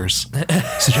actors.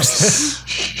 So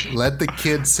just let the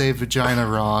kid say vagina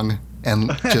wrong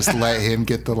and just let him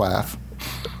get the laugh.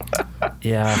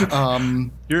 Yeah.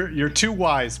 You're too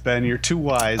wise, Ben. You're too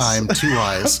wise. I'm too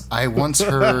wise. I once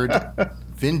heard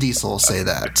Vin Diesel say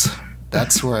that.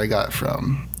 That's where I got it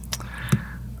from.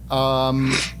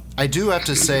 I do have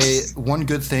to say one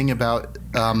good thing about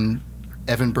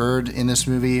Evan Bird in this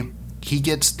movie. He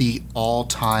gets the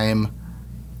all-time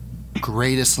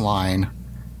greatest line,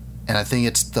 and I think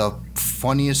it's the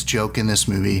funniest joke in this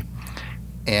movie,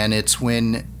 and it's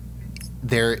when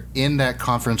they're in that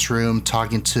conference room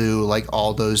talking to like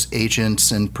all those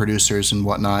agents and producers and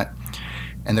whatnot,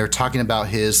 and they're talking about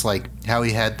his like how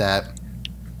he had that,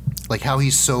 like how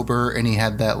he's sober and he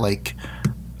had that like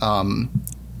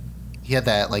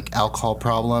alcohol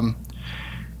problem,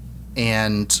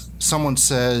 and someone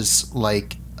says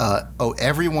like oh,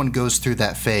 everyone goes through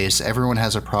that phase. Everyone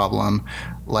has a problem.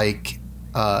 Like,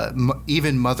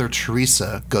 even Mother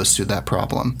Teresa goes through that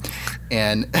problem.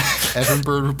 And Evan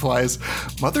Bird replies,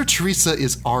 Mother Teresa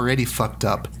is already fucked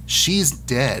up. She's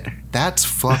dead. That's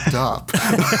fucked up.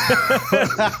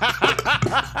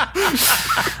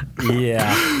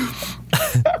 Yeah.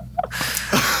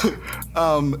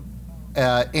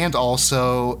 And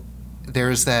also,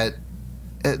 there's that.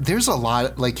 There's a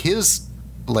lot like his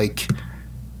like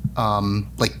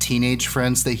teenage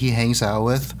friends that he hangs out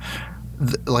with.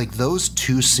 Like those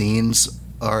two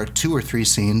or three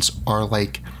scenes are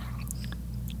like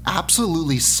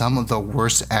absolutely some of the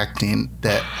worst acting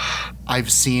that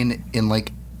I've seen in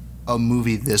like a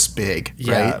movie this big.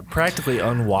 Yeah, right? practically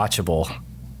unwatchable.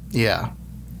 Yeah.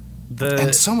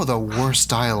 And some of the worst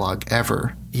dialogue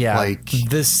ever. Yeah, like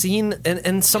the scene,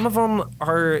 and some of them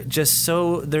are just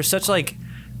so, they're such like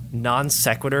non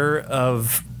sequitur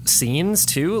of scenes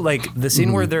too, like the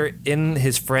scene where they're in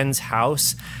his friend's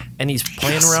house and he's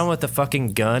playing around with the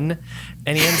fucking gun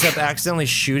and he ends up accidentally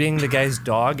shooting the guy's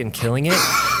dog and killing it.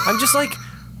 I'm just like,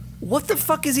 what the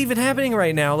fuck is even happening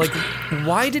right now? Like,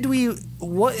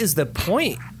 what is the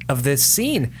point of this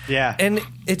scene? Yeah. And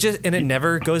it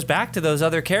never goes back to those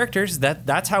other characters.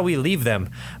 That's how we leave them,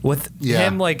 with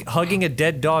him like hugging a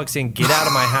dead dog saying, "Get out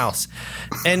of my house."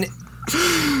 And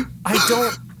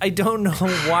I don't know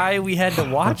why we had to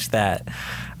watch that.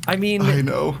 I mean, I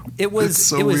know. It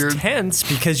was weird. tense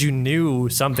because you knew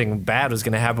something bad was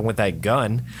going to happen with that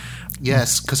gun.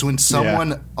 Yes, because when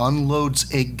someone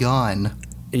unloads a gun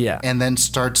and then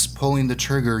starts pulling the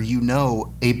trigger, you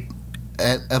know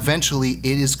eventually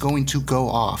it is going to go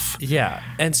off. Yeah.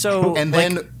 And so and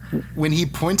then when he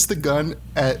points the gun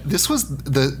at, this was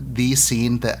the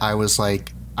scene that I was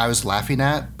laughing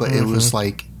at, but it was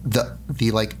like the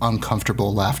like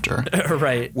uncomfortable laughter.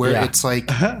 Right. Where it's like,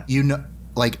 you know,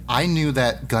 like I knew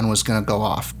that gun was going to go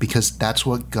off because that's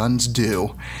what guns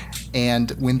do.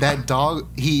 And when that dog,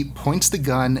 he points the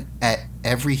gun at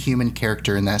every human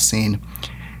character in that scene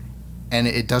and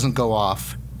it doesn't go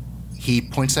off. He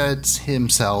points at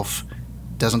himself,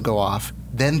 doesn't go off.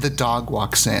 Then the dog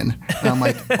walks in. And I'm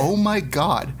like, oh my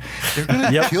God, they're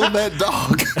going to kill that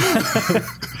dog.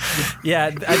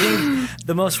 Yeah, I think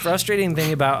the most frustrating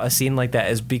thing about a scene like that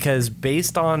is because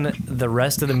based on the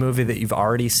rest of the movie that you've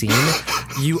already seen,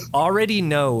 you already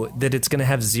know that it's going to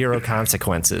have zero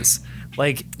consequences.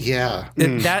 Like, you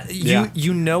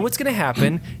know what's going to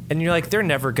happen, and you're like, they're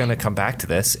never going to come back to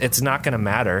this. It's not going to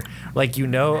matter. Like, you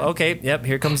know, okay, yep,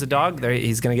 here comes the dog. There,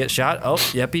 he's going to get shot. Oh,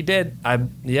 yep, he did.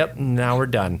 Yep, now we're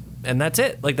done. And that's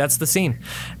it. Like, that's the scene.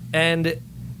 And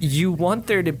you want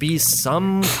there to be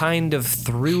some kind of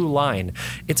through line.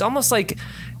 It's almost like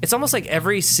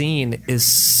every scene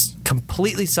is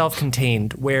completely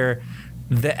self-contained, where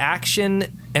the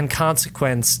action and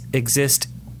consequence exist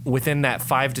within that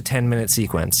 5 to 10 minute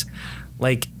sequence.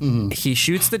 Like, he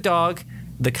shoots the dog,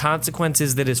 the consequence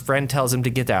is that his friend tells him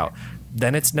to get out.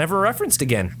 Then it's never referenced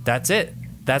again. That's it.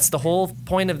 That's the whole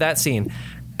point of that scene.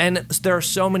 And there are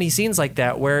so many scenes like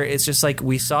that where it's just like,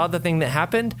 we saw the thing that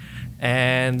happened,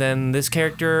 and then this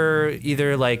character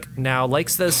either like now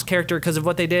likes this character because of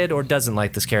what they did or doesn't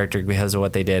like this character because of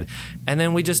what they did. And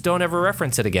then we just don't ever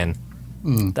reference it again.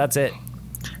 That's it.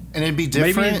 And it'd be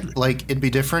different. It'd be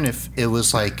different if it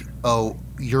was like, oh,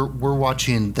 we're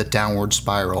watching the downward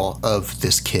spiral of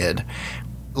this kid.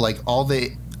 Like all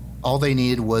they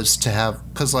needed was to have,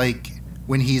 because like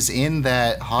when he's in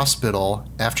that hospital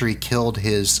after he killed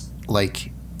his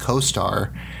like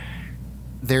co-star,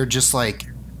 they're just like,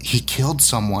 he killed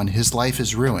someone, his life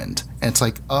is ruined. And it's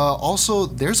like, also,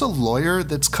 there's a lawyer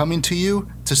that's coming to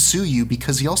you to sue you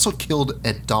because he also killed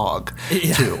a dog,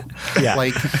 too. Yeah.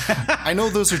 Like, I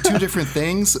know those are two different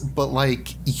things, but, like,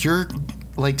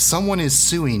 someone is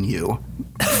suing you.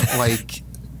 Like,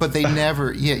 but they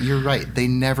never, you're right. They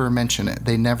never mention it.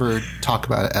 They never talk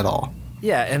about it at all.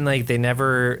 Yeah, and, like, they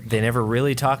never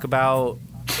really talk about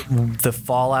the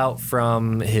fallout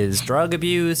from his drug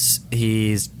abuse.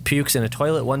 He pukes in a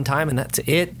toilet one time and that's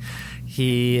it.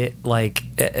 He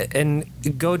and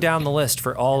go down the list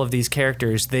for all of these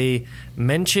characters. They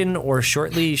mention or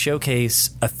shortly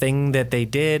showcase a thing that they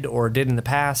did or did in the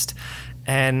past,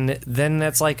 and then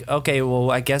that's like, okay,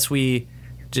 well, I guess we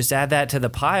just add that to the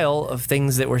pile of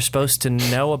things that we're supposed to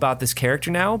know about this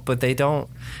character now, but it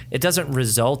doesn't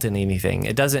result in anything.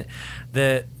 It doesn't.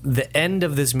 The end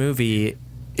of this movie,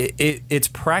 it's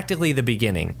practically the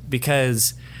beginning,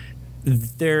 because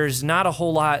there's not a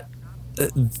whole lot.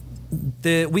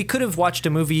 We could have watched a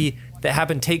movie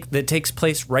that takes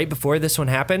place right before this one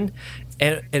happened,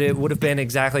 and it would have been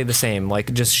exactly the same,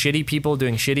 like just shitty people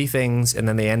doing shitty things, and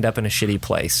then they end up in a shitty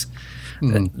place.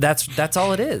 That's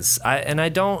all it is. I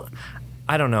don't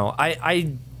know.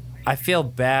 I feel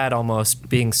bad almost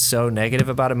being so negative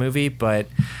about a movie, but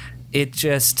it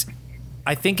just,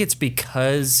 I think it's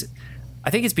because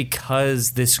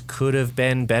this could have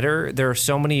been better. There are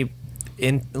so many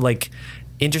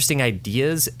interesting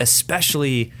ideas,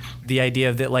 especially the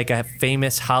idea that like a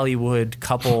famous Hollywood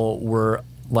couple were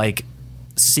like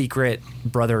secret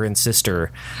brother and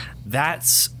sister.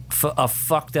 That's a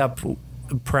fucked up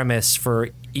premise for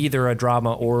either a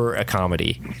drama or a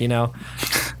comedy, you know?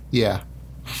 Yeah.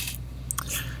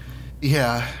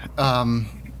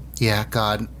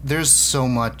 God, there's so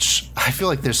much. I feel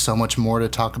like there's so much more to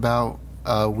talk about.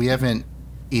 We haven't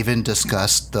even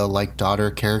discussed the like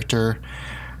daughter character,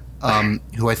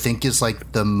 who I think is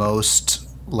like the most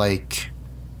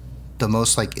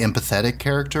empathetic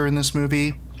character in this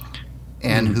movie,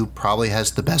 and who probably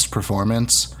has the best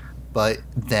performance. But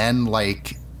then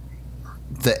like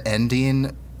the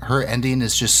ending, her ending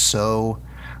is just so,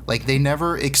 like, they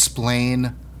never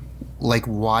explain, like,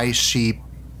 why she,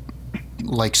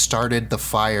 like, started the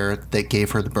fire that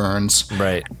gave her the burns.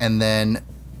 Right. And then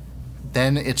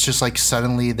it's just, like,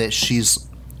 suddenly that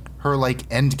her,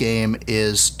 like, end game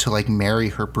is to, like, marry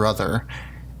her brother,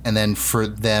 and then for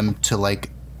them to,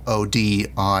 like,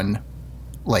 OD on,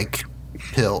 like,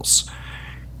 pills.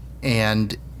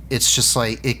 And it's just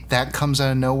like that comes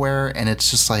out of nowhere, and it's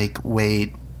just like,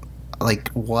 wait, like,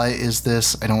 what is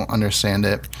this? I don't understand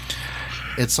it.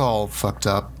 It's all fucked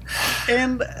up.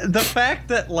 And the fact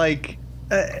that, like,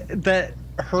 that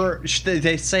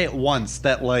they say it once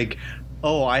that, like,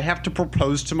 oh, I have to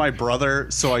propose to my brother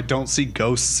so I don't see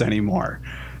ghosts anymore.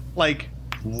 Like,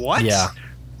 what? Yeah.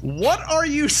 What are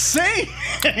you saying?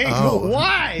 Oh,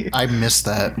 why? I missed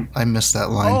that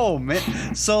line. Oh,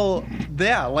 man. So,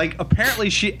 yeah, like, apparently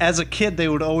she, as a kid, they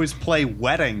would always play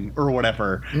Wedding or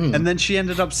whatever. And then she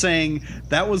ended up saying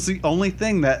that was the only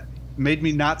thing that made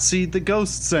me not see the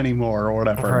ghosts anymore or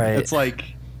whatever. Right. It's like,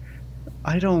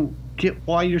 I don't get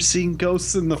why you're seeing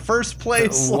ghosts in the first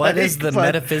place. What is the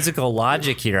metaphysical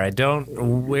logic here?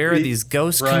 Where are these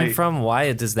ghosts coming from?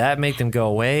 Why does that make them go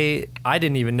away? I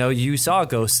didn't even know you saw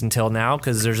ghosts until now,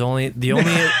 because the only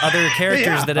other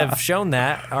characters that have shown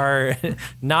that are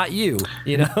not you,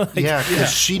 you know? Like, yeah,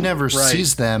 because she never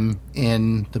sees them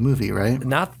in the movie, right?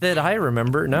 Not that I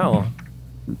remember, no.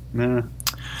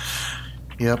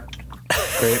 Yep.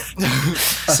 Great.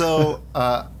 So,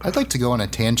 I'd like to go on a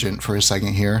tangent for a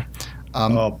second here.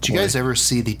 Did you guys ever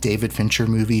see the David Fincher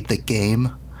movie, The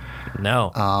Game?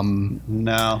 No.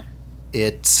 No.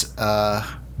 It's,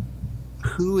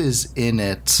 who is in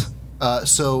it?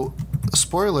 So,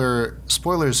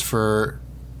 spoilers for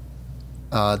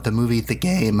the movie, The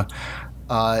Game.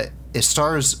 It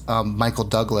stars Michael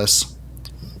Douglas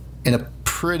in a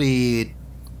pretty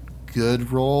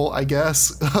good role, I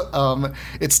guess.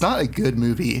 It's not a good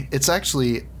movie. It's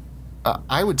actually,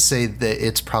 I would say that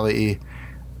it's probably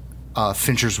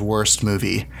Fincher's worst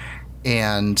movie.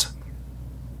 And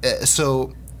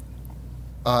so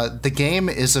The Game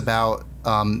is about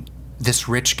this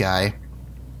rich guy.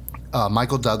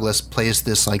 Michael Douglas plays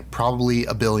this, like, probably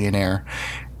a billionaire.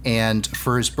 And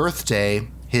for his birthday,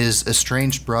 his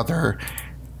estranged brother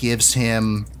gives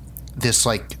him this,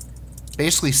 like,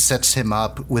 basically sets him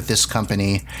up with this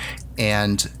company,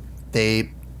 and they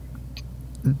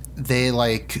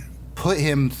like put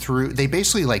him through, they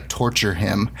basically like torture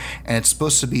him, and it's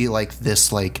supposed to be like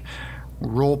this like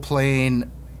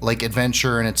role-playing like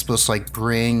adventure, and it's supposed to like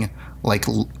bring like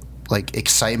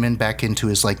excitement back into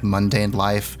his like mundane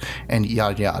life and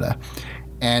yada yada.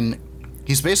 And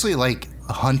he's basically like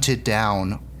hunted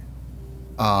down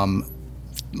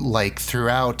like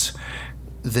throughout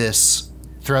this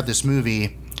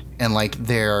movie, and like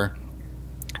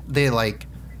they like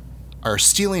are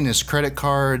stealing his credit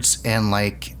cards and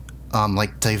like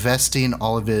divesting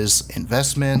all of his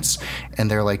investments, and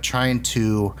they're trying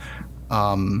to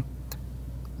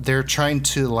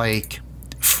like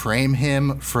frame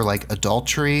him for like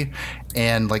adultery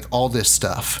and like all this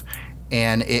stuff.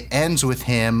 And it ends with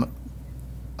him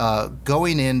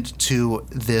going into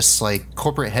this like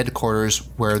corporate headquarters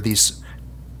where this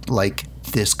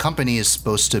company is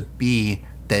supposed to be,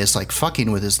 that is like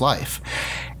fucking with his life.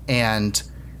 And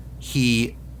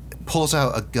he pulls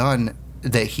out a gun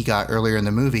that he got earlier in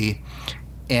the movie,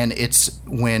 and it's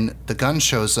when the gun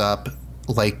shows up,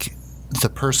 like the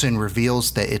person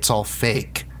reveals that it's all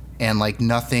fake and like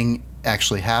nothing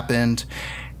actually happened,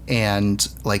 and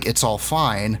like it's all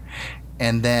fine.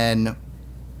 And then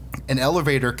an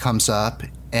elevator comes up,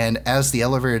 and as the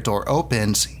elevator door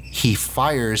opens, he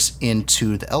fires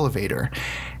into the elevator.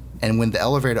 And when the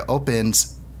elevator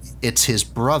opens, it's his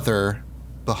brother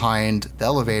behind the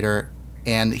elevator,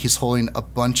 and he's holding a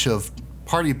bunch of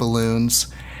party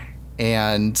balloons,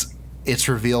 and it's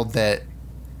revealed that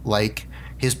like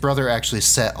his brother actually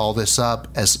set all this up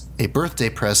as a birthday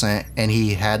present, and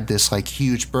he had this like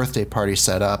huge birthday party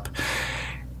set up.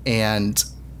 And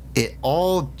it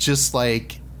all just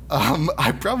like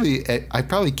I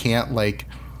probably can't like,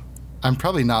 I'm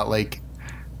probably not like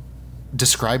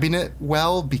describing it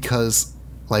well, because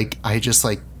like I just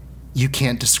like, you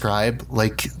can't describe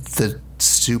like the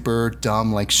super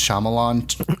dumb like Shyamalan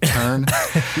turn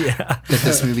that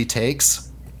this movie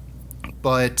takes.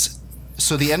 But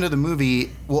so the end of the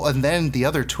movie, well, and then the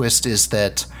other twist is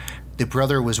that the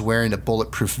brother was wearing a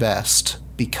bulletproof vest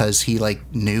because he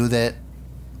like knew that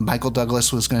Michael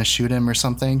Douglas was going to shoot him or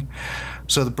something.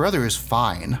 So the brother is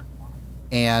fine,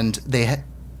 and they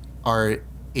are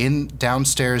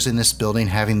downstairs in this building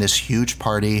having this huge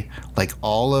party. Like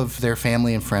all of their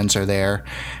family and friends are there.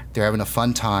 They're having a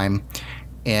fun time.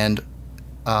 And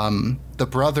the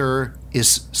brother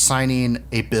is signing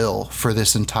a bill for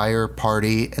this entire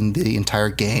party and the entire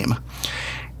game.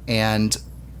 And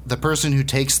the person who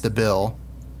takes the bill,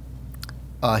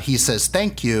 he says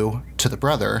thank you to the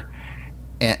brother.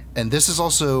 And this is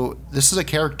a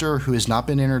character who has not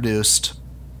been introduced.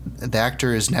 The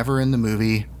actor is never in the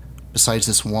movie besides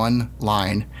this one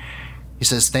line. He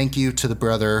says thank you to the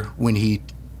brother when he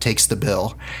takes the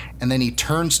bill. And then he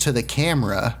turns to the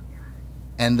camera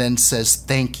and then says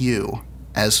thank you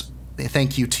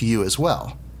to you as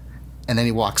well. And then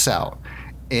he walks out.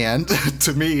 And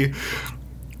to me,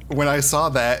 when I saw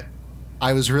that,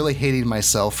 I was really hating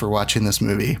myself for watching this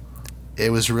movie.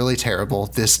 It was really terrible.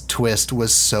 This twist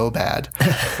was so bad.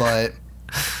 But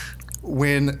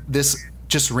when this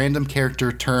just random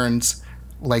character turns,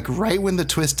 like right when the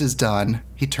twist is done,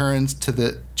 he turns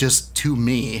to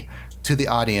me, to the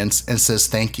audience, and says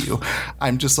thank you.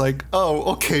 I'm just like,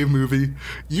 oh, okay, movie.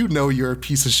 You know you're a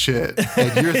piece of shit,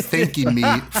 and you're thanking me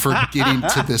for getting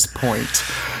to this point.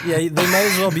 Yeah, they might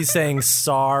as well be saying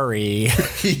sorry.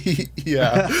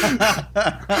 Yeah.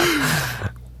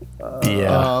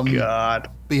 Yeah.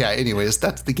 God. But yeah, anyways,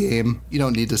 that's the game. You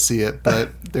don't need to see it, but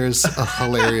there's a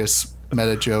hilarious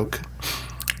meta joke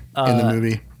in the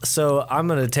movie. So I'm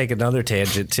going to take another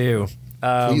tangent, too.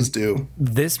 Please do.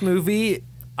 This movie,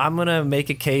 I'm going to make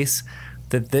a case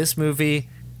that this movie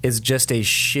is just a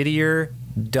shittier,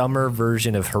 dumber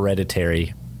version of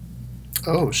Hereditary.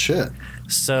 Oh, shit.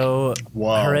 So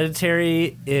Wow.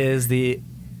 Hereditary is the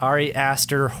Ari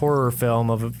Aster horror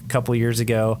film of a couple years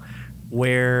ago,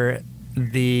 where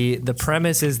the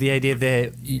premise is the idea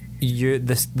that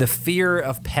the fear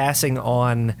of passing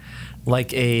on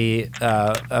like a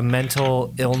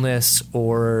mental illness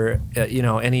or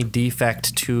any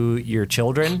defect to your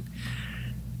children,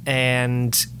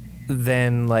 and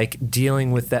then like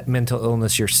dealing with that mental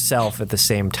illness yourself at the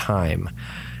same time,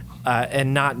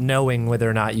 and not knowing whether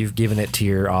or not you've given it to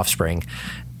your offspring.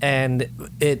 And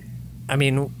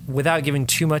without giving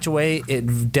too much away,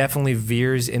 it definitely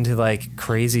veers into like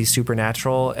crazy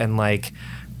supernatural and like,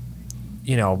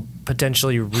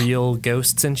 potentially real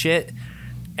ghosts and shit.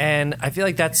 And I feel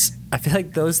like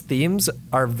those themes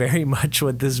are very much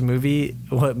what this movie,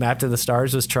 what Map to the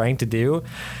Stars was trying to do,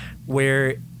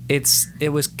 where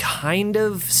it was kind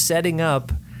of setting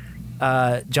up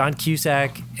John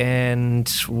Cusack and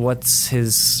what's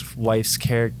his wife's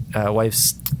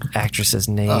actress's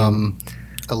name?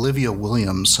 Olivia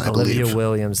Williams, I believe. Olivia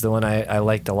Williams, the one I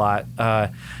liked a lot.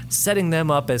 Setting them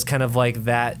up as kind of like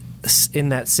that, in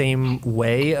that same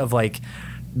way of like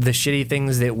the shitty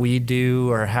things that we do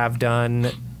or have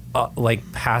done, like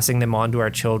passing them on to our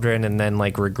children and then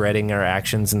like regretting our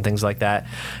actions and things like that.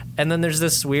 And then there's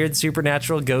this weird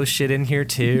supernatural ghost shit in here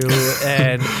too.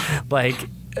 And like,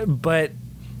 but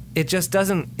it just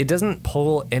doesn't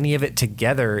pull any of it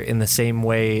together in the same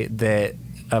way that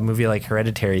a movie like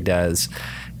Hereditary does.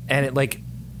 And it like,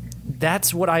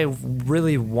 that's what I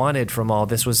really wanted from all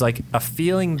this, was like a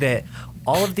feeling that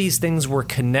all of these things were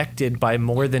connected by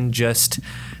more than just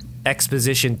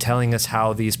exposition telling us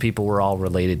how these people were all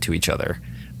related to each other,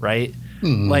 right?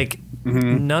 Mm-hmm. Like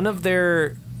none of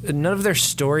their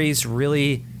stories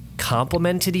really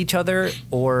complemented each other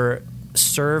or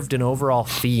served an overall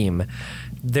theme.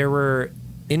 There were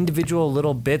individual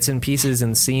little bits and pieces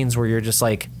and scenes where you're just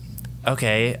like,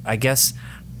 okay, I guess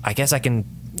I can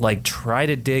like try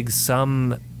to dig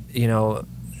some,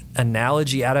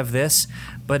 analogy out of this,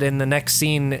 but in the next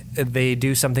scene they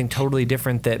do something totally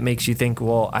different that makes you think,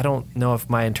 well, I don't know if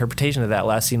my interpretation of that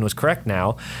last scene was correct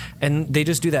now. And they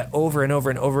just do that over and over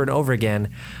and over and over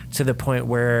again to the point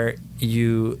where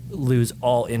you lose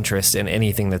all interest in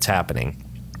anything that's happening.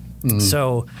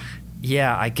 So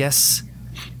yeah, I guess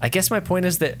my point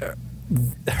is that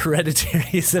Hereditary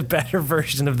is a better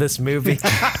version of this movie.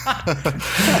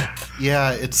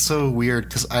 Yeah, it's so weird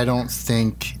because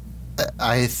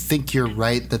I think you're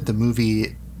right that the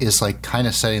movie is like kind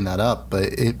of setting that up,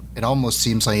 but it almost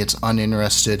seems like it's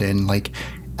uninterested in like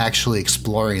actually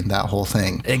exploring that whole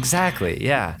thing. Exactly,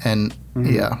 yeah. And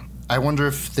yeah, I wonder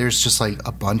if there's just like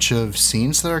a bunch of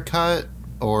scenes that are cut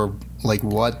or like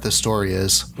what the story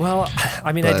is. Well,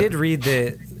 I did read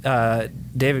that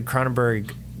David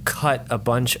Cronenberg cut a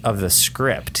bunch of the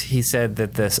script. He said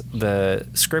that the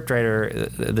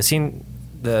scriptwriter,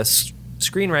 the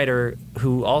screenwriter,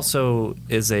 who also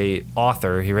is a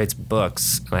author, he writes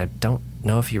books, and I don't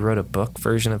know if he wrote a book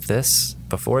version of this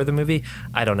before the movie.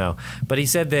 I don't know, but he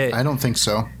said that. I don't think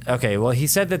so. Okay, well, he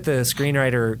said that the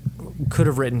screenwriter could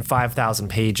have written 5,000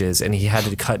 pages, and he had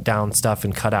to cut down stuff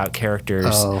and cut out characters.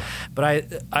 Oh.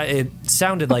 But it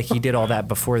sounded like he did all that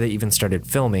before they even started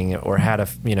filming, or had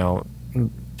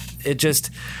it just.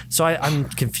 So I'm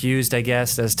confused, I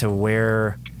guess, as to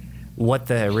what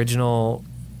the original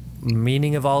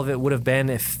meaning of all of it would have been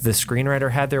if the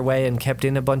screenwriter had their way and kept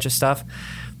in a bunch of stuff.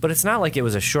 But it's not like it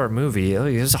was a short movie.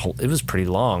 It was pretty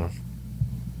long.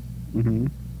 Mm-hmm.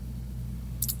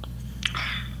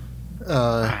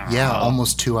 Yeah,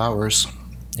 almost 2 hours.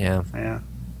 Yeah.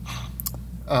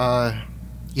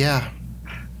 Yeah.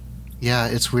 Yeah,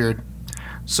 it's weird.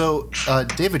 So,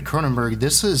 David Cronenberg,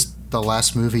 this is the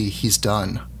last movie he's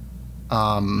done.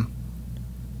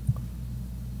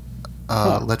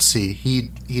 Let's see.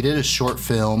 He did a short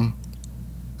film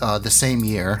the same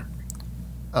year.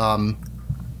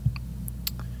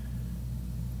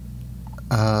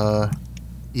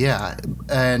 Yeah,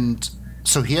 and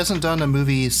so he hasn't done a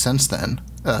movie since then,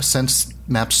 since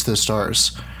Maps to the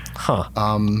Stars. Huh.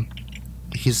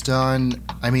 He's done,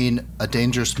 A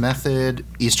Dangerous Method,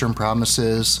 Eastern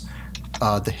Promises,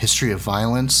 The History of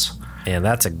Violence. Yeah,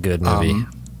 that's a good movie.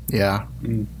 Yeah.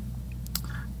 He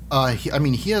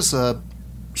has a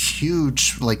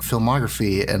huge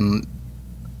filmography, and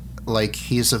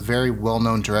he's a very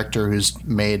well-known director who's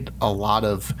made a lot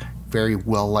of very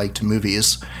well-liked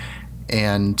movies,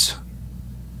 and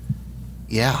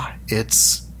yeah,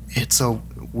 it's a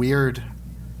weird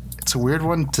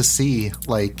one to see,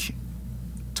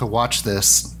 to watch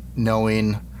this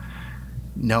knowing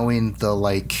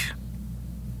the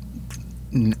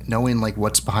knowing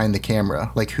what's behind the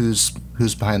camera, who's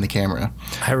behind the camera.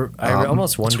 I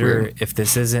almost wonder if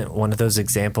this isn't one of those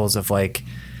examples of a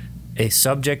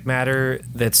subject matter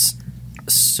that's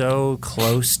so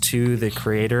close to the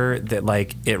creator that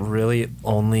it really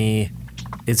only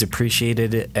is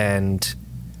appreciated and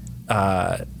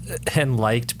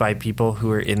liked by people who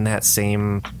are in that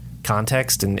same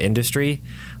context and industry.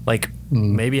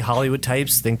 Maybe Hollywood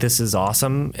types think this is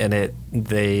awesome, and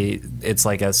it's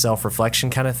like a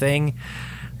self-reflection kind of thing,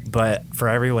 but for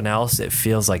everyone else it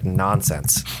feels like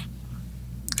nonsense.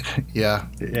 Yeah,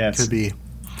 could be.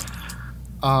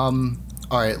 All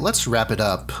right, let's wrap it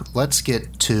up. Let's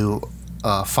get to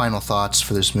final thoughts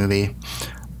for this movie.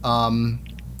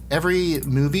 Every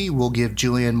movie will give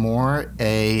Julianne Moore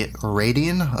a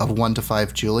rating of 1 to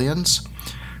 5 Julians.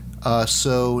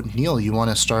 So, Neil, you want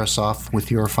to start us off with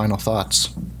your final thoughts?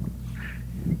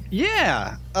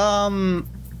 Yeah.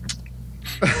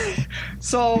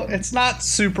 So it's not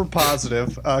super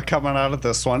positive coming out of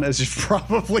this one, as you've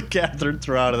probably gathered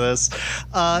throughout of this.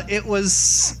 It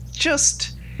was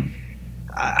just...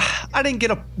 I didn't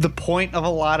get the point of a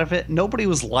lot of it. Nobody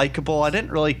was likable. I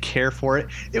didn't really care for it.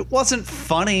 It wasn't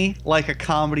funny like a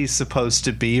comedy's supposed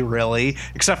to be, really,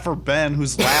 except for Ben,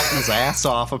 who's laughing his ass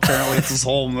off. Apparently, it's this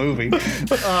whole movie. And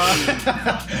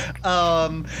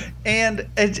I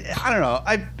don't know.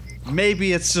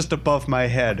 Maybe it's just above my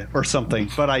head or something,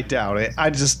 but I doubt it. I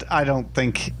don't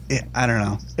think. I don't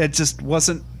know. It just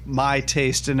wasn't my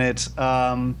taste in it.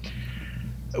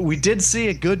 We did see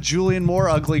a good Julianne Moore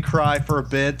ugly cry for a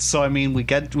bit, so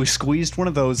we squeezed one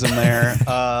of those in there.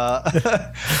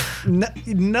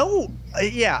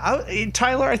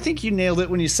 Tyler, I think you nailed it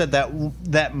when you said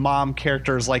that mom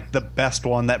character is the best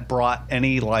one that brought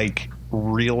any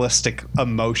realistic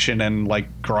emotion and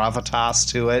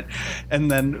gravitas to it, and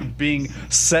then being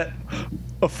set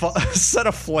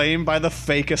aflame by the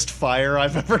fakest fire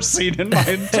I've ever seen in my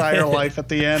entire life at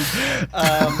the end.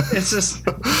 It's just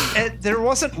there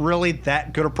wasn't really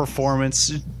that good a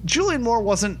performance. Julianne Moore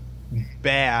wasn't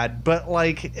bad, but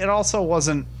it also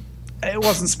wasn't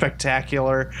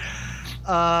spectacular.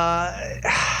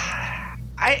 I'd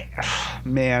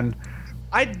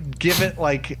give it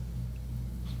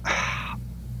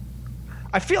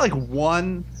I feel like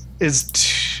 1 is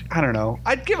I don't know.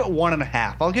 I'd give it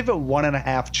 1.5. I'll give it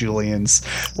 1.5 Julians.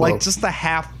 Just the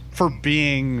half for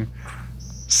being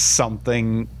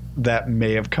something that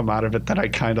may have come out of it that I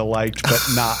kind of liked, but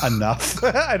not enough.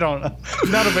 I don't know.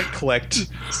 None of it clicked.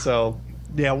 So,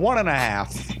 yeah,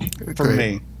 1.5 for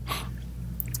me.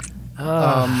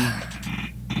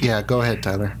 Yeah, go ahead,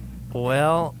 Tyler.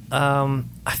 Well, I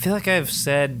feel like I've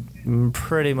said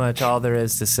pretty much all there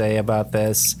is to say about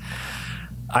this.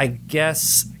 I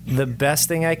guess the best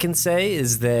thing I can say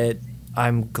is that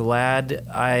I'm glad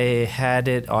I had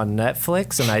it on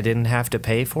Netflix and I didn't have to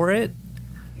pay for it.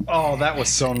 Oh, that was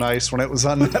so nice when it was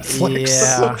on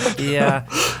Netflix. Yeah.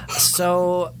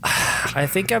 So I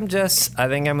think I'm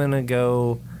gonna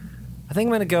go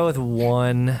with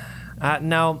 1.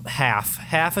 No,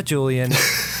 half a Julian.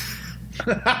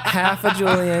 Half a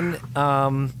Julian.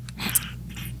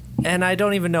 and I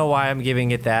don't even know why I'm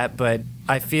giving it that, but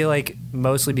I feel like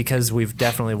mostly because we've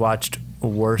definitely watched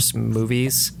worse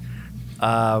movies.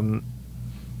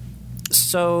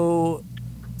 So,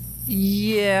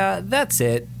 yeah, that's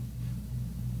it.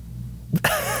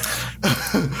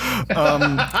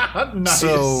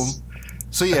 Nice.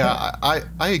 So yeah,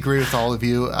 I agree with all of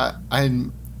you. I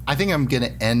think I'm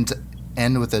gonna end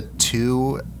with a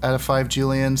 2 out of 5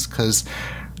 Julians, because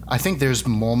I think there's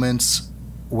moments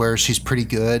where she's pretty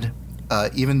good,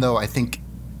 even though I think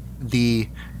the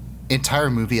entire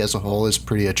movie as a whole is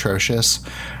pretty atrocious.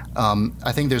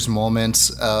 I think there's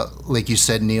moments, like you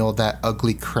said, Neil, that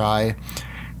ugly cry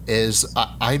is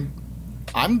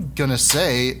I'm gonna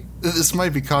say, this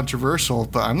might be controversial,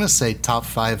 but I'm gonna say top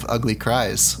 5 ugly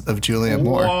cries of Julianne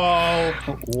Moore.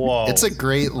 Whoa. It's a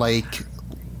great laughter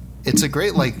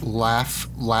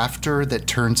that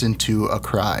turns into a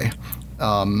cry.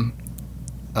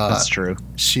 That's true.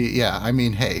 I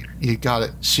mean, hey, you got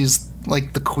it. She's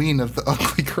like the queen of the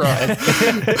ugly cry.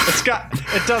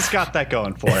 It does got that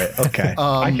going for it. Okay.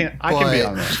 I can be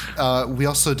on that. We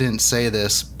also didn't say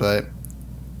this, but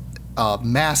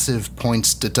massive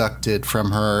points deducted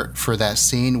from her for that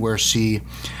scene where she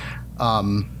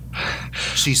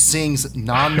sings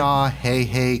 "Na Na Hey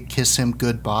Hey Kiss Him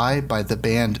Goodbye" by the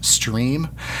band Stream,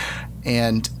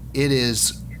 and it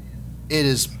is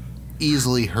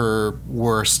easily her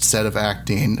worst set of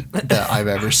acting that I've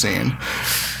ever seen.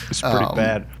 It's pretty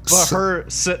bad. But her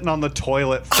sitting on the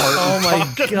toilet farting. Oh my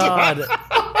God.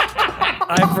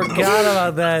 I forgot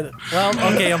about that.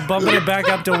 Well, okay, I'm bumping it back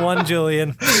up to 1,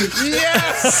 Julian.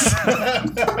 Yes!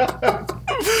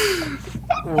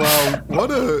 Wow, what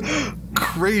a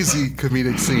crazy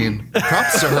comedic scene.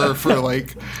 Props to her for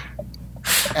like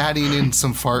adding in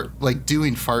some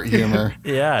doing fart humor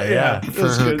Yeah. for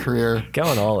her career.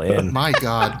 Going all in. My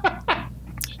God.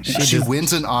 She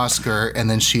wins an Oscar and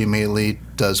then she immediately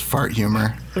does fart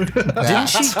humor. Didn't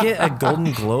she get a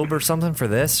Golden Globe or something for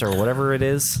this, or whatever it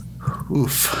is?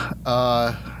 Oof.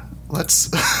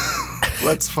 Let's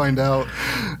find out.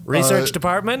 Research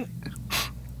department?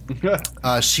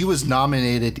 She was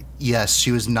nominated. Yes,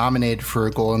 she was nominated for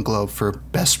a Golden Globe for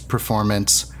Best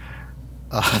Performance.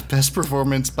 Best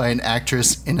performance by an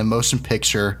actress in a motion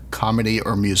picture, comedy,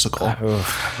 or musical.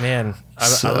 Oof, man, I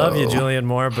love you, Julianne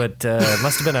Moore, but it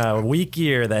must have been a weak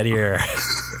year that year.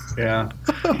 Yeah.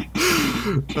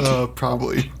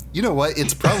 Probably. You know what?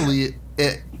 It's probably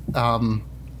it.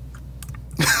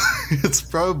 It's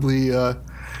probably. Oh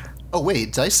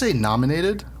wait, did I say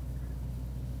nominated?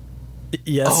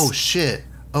 Yes. Oh shit.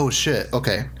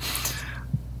 Okay.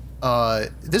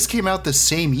 This came out the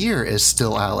same year as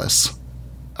Still Alice.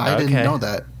 I didn't know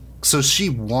that. So she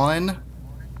won.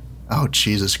 Oh,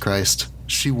 Jesus Christ.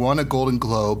 She won a Golden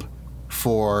Globe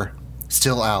for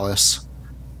Still Alice,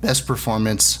 Best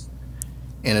Performance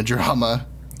in a Drama.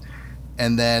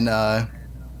 And then,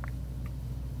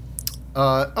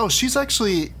 she's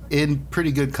actually in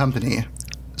pretty good company.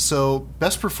 So,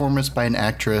 Best Performance by an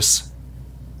Actress,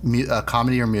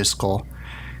 Comedy or Musical,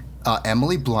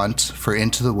 Emily Blunt for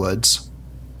Into the Woods,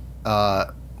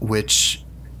 which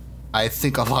I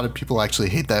think a lot of people actually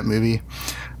hate that movie,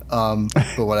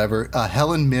 but whatever.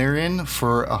 Helen Mirren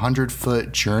for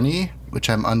 100-Foot Journey, which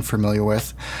I'm unfamiliar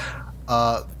with.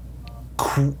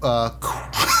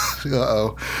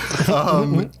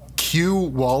 Q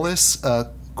Wallace,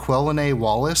 Quelline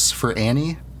Wallace for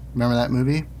Annie. Remember that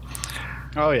movie?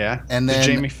 Oh yeah. And then the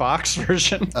Jamie Foxx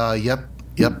version. Yep.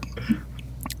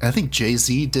 I think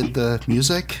Jay-Z did the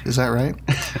music. Is that right?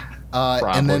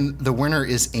 And then the winner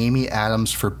is Amy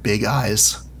Adams for Big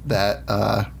Eyes, that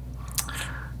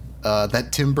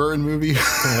Tim Burton movie.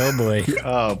 Oh boy.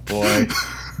 Oh boy.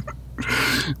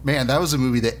 Man, that was a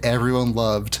movie that everyone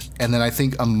loved. And then I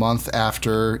think a month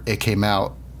after it came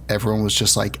out, everyone was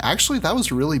just like, actually, that was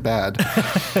really bad.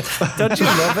 Don't you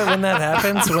love it when that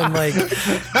happens? When like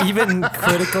even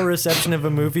critical reception of a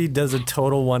movie does a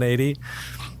total 180?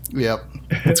 Yep.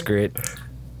 That's great.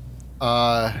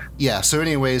 Yeah, so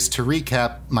anyways, to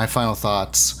recap my final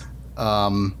thoughts,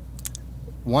 1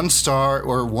 star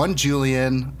or 1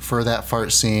 Julian for that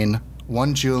fart scene,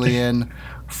 1 Julian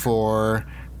for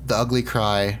the ugly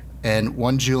cry, and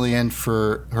 1 Julian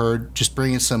for her just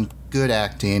bringing some good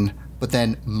acting, but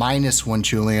then -1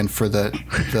 Julian for the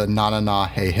Na Na Na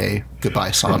Hey Hey Goodbye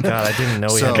song. Oh God, I didn't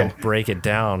know we had to break it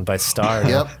down by star.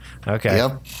 Yep. Okay.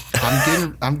 Yep.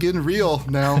 I'm getting real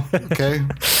now. Okay.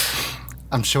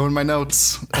 I'm showing my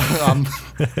notes. I'm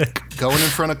going in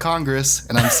front of Congress,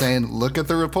 and I'm saying, look at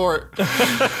the report.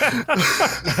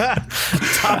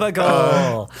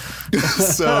 Topical.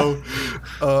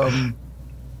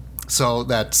 So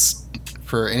that's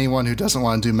For anyone who doesn't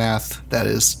want to do math, that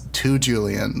is 2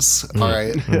 Julians. All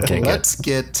right, Okay, let's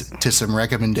get to some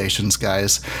recommendations,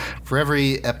 guys. For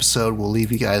every episode, we'll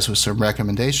leave you guys with some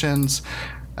recommendations.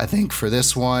 I think for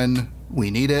this one, we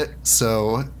need it.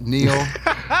 So, Neil,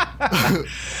 why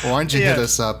don't you hit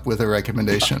us up with a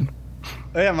recommendation?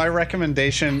 Yeah, my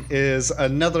recommendation is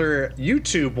another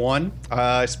YouTube one.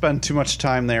 I spend too much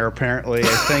time there, apparently,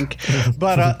 I think.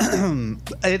 But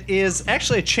it is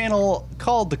actually a channel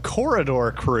called The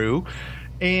Corridor Crew.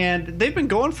 And they've been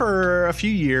going for a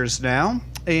few years now.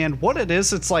 And what it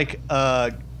is, it's like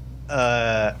an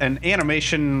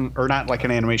animation, or not like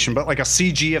an animation, but like a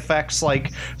CG effects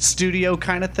like studio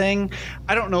kind of thing.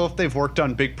 I don't know if they've worked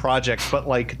on big projects, but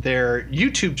like their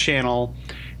YouTube channel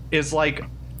is like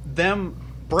them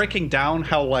breaking down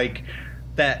how like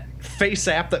that face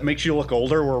app that makes you look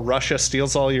older where Russia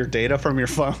steals all your data from your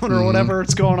phone or whatever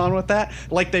it's going on with that.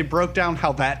 Like they broke down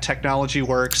how that technology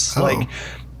works. Like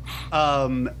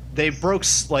they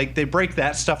break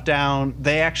that stuff down.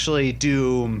 They actually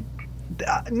do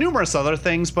numerous other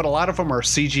things, but a lot of them are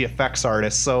CG effects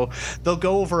artists. So they'll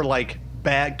go over like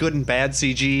good and bad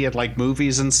CG and like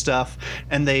movies and stuff.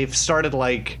 And they've started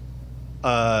like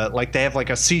they have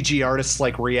like a CG artist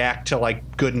like react to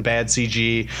like good and bad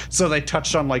CG. So they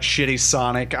touched on like shitty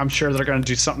Sonic. I'm sure they're going to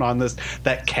do something on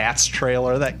that Cats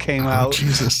trailer that came out.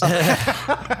 Jesus.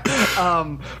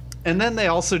 And then they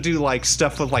also do like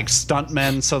stuff with like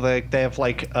stuntmen. So they have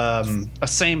like a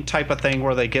same type of thing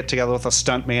where they get together with a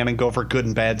stuntman and go over good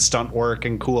and bad stunt work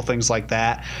and cool things like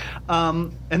that.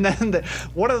 And then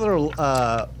one of their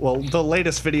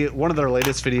latest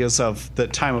videos of the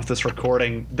time of this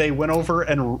recording, they went over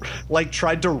and like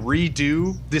tried to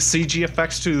redo the CG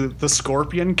effects to the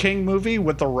Scorpion King movie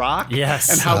with The Rock.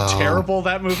 Yes. And how terrible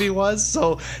that movie was.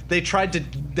 So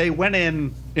they went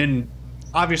in.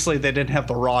 Obviously, they didn't have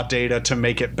the raw data to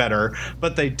make it better,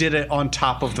 but they did it on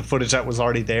top of the footage that was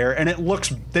already there, and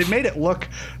they made it look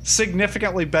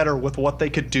significantly better with what they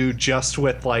could do just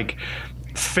with like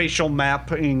facial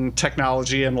mapping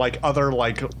technology and like other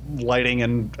like lighting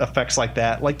and effects like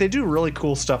that. Like they do really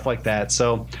cool stuff like that.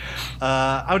 So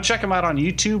I would check them out on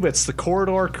YouTube. It's The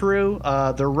Corridor Crew.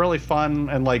 They're really fun,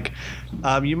 and like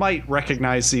you might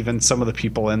recognize even some of the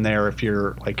people in there if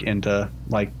you're like into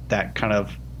like that kind of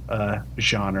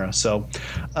genre. So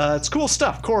it's cool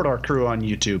stuff. Corridor Crew on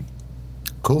YouTube.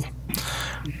 Cool.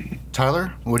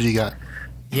 Tyler, what do you got?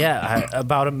 Yeah,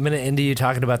 about a minute into you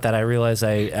talking about that, I realized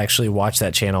I actually watched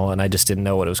that channel and I just didn't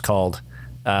know what it was called.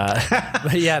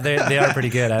 But yeah, they are pretty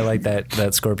good. I like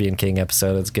that Scorpion King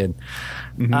episode. It's good.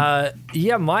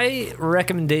 Yeah, my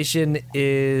recommendation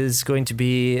is going to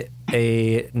be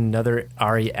another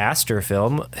Ari Aster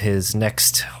film, his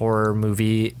next horror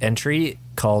movie entry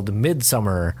called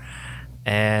Midsummer.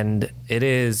 And it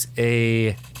is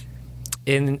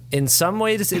in some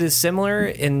ways it is similar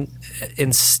in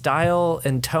style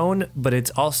and tone, but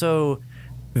it's also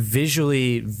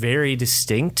visually very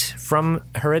distinct from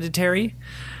Hereditary,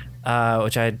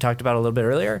 which I had talked about a little bit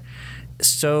earlier.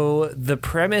 So the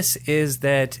premise is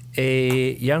that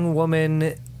a young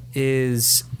woman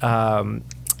is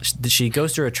she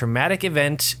goes through a traumatic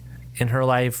event in her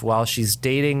life while she's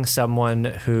dating someone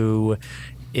who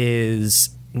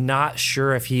is not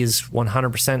sure if he's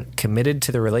 100% committed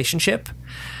to the relationship,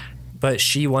 but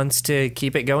she wants to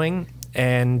keep it going.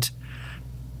 And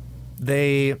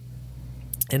they,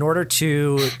 in order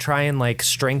to try and like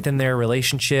strengthen their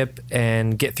relationship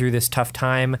and get through this tough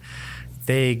time,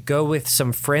 they go with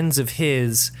some friends of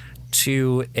his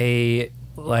to a,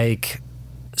 like,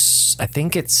 I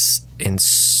think it's in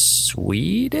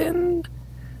Sweden.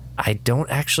 I don't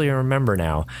actually remember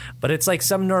now, but it's like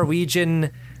some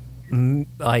Norwegian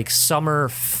like summer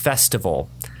festival,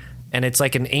 and it's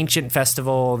like an ancient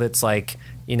festival that's like,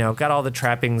 you know, got all the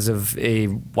trappings of a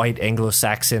white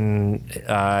Anglo-Saxon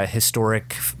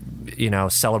historic, you know,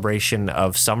 celebration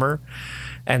of summer.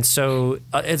 And so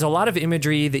it's a lot of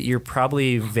imagery that you're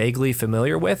probably vaguely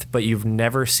familiar with, but you've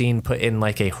never seen put in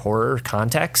like a horror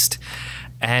context,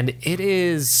 and it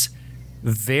is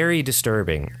very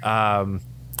disturbing.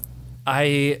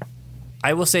 I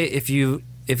will say if you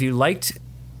liked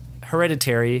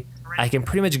Hereditary, I can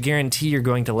pretty much guarantee you're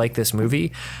going to like this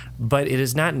movie, but it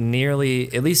is not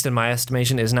nearly, at least in my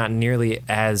estimation, is not nearly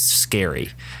as scary.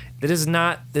 This is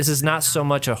not so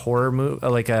much a horror movie,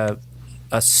 like a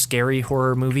scary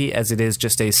horror movie, as it is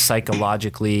just a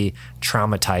psychologically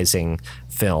traumatizing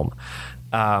film.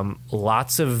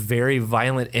 Lots of very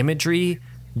violent imagery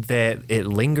that it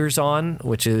lingers on,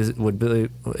 which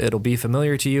it'll be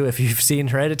familiar to you if you've seen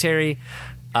Hereditary,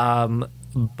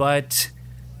 but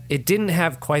it didn't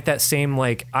have quite that same,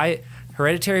 like,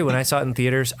 Hereditary, when I saw it in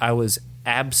theaters, I was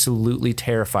absolutely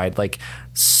terrified, like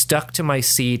stuck to my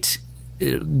seat,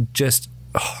 just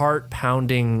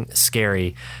heart-pounding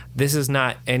scary. This is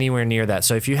not anywhere near that.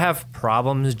 So if you have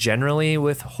problems generally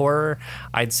with horror,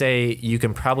 I'd say you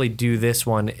can probably do this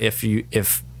one if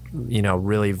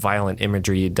really violent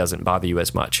imagery doesn't bother you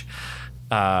as much.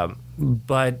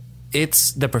 But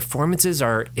the performances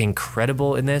are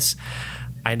incredible in this.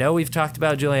 I know we've talked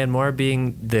about Julianne Moore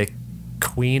being the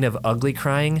queen of ugly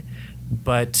crying,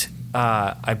 but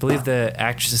I believe the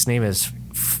actress's name is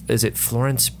it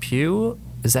Florence Pugh?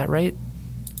 Is that right?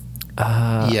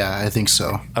 Yeah, I think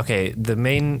so. Okay, the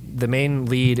main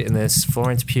lead in this,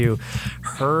 Florence Pugh,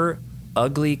 her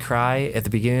ugly cry at the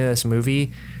beginning of this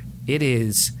movie, it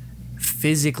is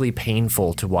physically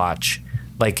painful to watch.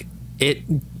 Like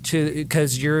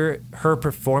because her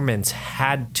performance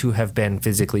had to have been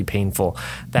physically painful.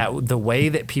 That the way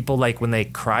that people, like, when they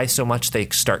cry so much they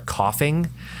start coughing,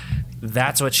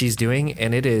 that's what she's doing,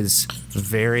 and it is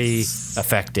very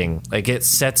affecting. Like, it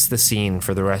sets the scene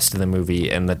for the rest of the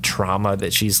movie and the trauma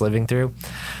that she's living through.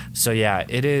 So yeah,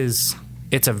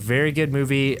 it's a very good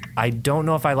movie. I don't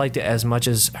know if I liked it as much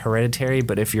as Hereditary,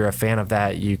 but if you're a fan of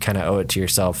that, you kind of owe it to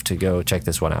yourself to go check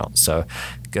this one out. So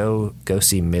go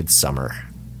see Midsommar.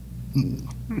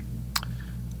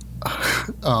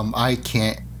 I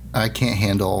can't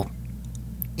handle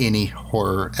any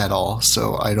horror at all,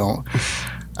 so I don't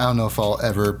know if I'll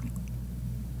ever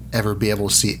be able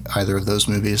to see either of those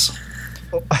movies.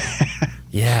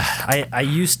 Yeah, I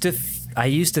used to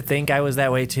think I was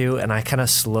that way too, and I kind of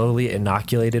slowly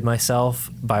inoculated myself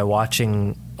by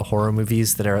watching horror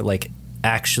movies that are like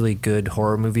actually good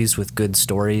horror movies with good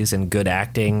stories and good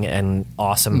acting and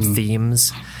awesome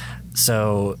themes.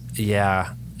 So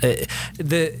yeah,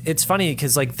 it's funny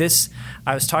because like this,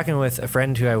 I was talking with a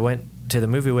friend who I went to the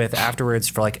movie with afterwards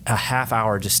for like a half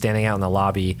hour, just standing out in the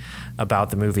lobby about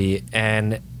the movie.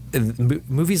 And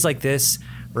movies like this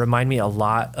remind me a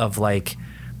lot of like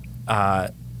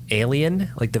Alien,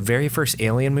 like the very first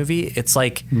Alien movie. It's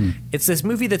like it's this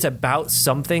movie that's about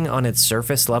something on its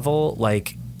surface level,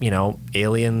 like,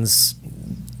 aliens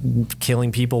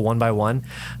killing people one by one,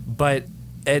 but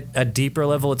at a deeper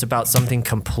level it's about something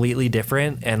completely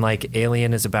different. And like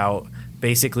Alien is about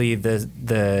basically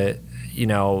the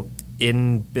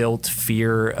inbuilt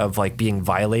fear of like being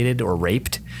violated or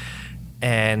raped.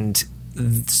 And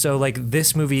so like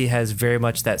this movie has very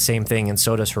much that same thing, and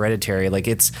so does Hereditary. Like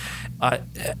it's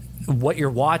what you're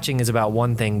watching is about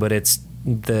one thing, but it's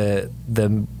the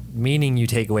meaning you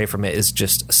take away from it is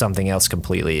just something else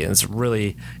completely. And it's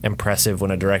really impressive when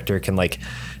a director can like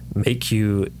make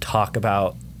you talk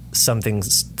about something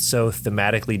so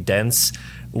thematically dense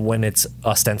when it's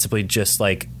ostensibly just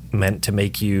like meant to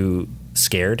make you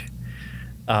scared.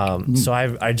 So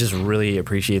I just really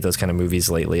appreciate those kind of movies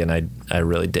lately, and I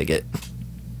really dig it.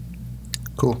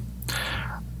 Cool.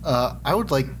 I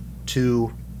would like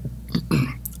to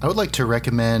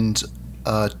recommend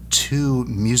 2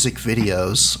 music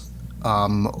videos,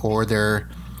 or they're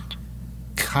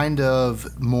kind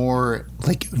of more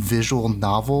like visual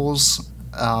novels,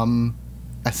 I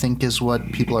think is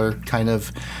what people are kind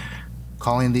of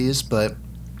calling these. But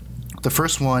the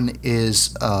first one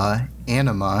is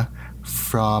Anima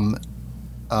from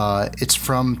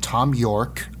Tom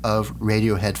York of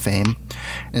Radiohead fame,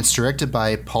 and it's directed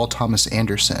by Paul Thomas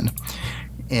Anderson,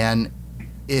 and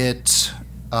it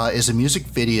is a music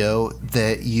video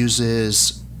that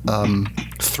uses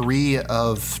 3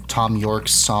 of Tom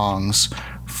York's songs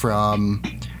from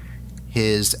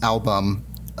his album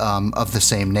of the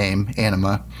same name,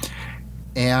 Anima.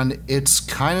 And it's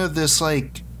kind of this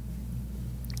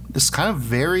kind of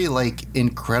very like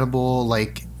incredible,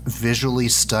 like visually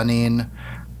stunning,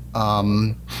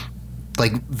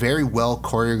 like very well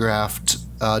choreographed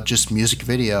just music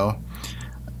video,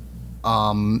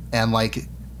 and like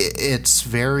it's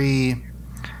very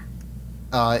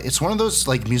it's one of those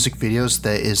like music videos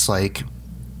that is like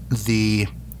the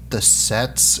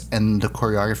sets and the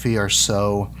choreography are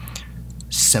so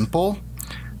simple,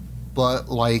 but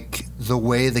like the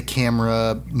way the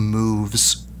camera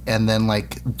moves and then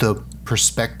like the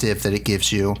perspective that it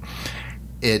gives you,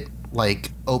 it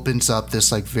like opens up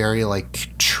this like very like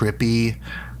trippy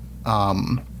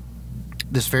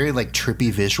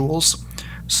visuals.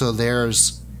 So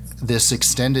there's this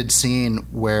extended scene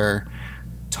where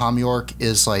Tom York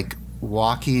is like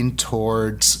walking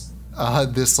towards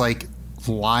this like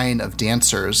line of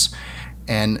dancers,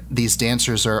 and these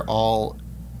dancers are all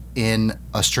in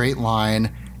a straight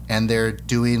line and they're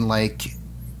doing like,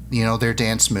 their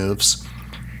dance moves.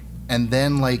 And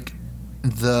then like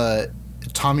the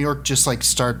Tom York just like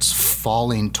starts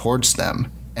falling towards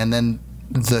them, and then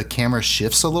the camera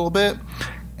shifts a little bit,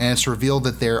 and it's revealed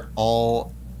that they're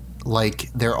all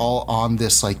on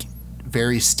this like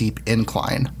very steep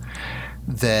incline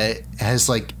that has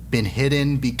like been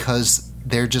hidden because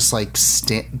they're just like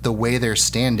the way they're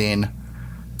standing,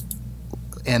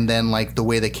 and then like the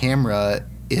way the camera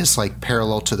is like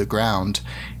parallel to the ground,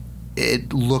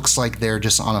 it looks like they're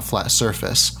just on a flat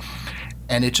surface.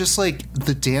 And it just like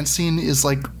the dancing is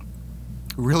like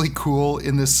really cool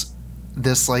in this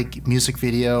like music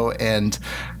video, and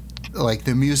like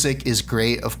the music is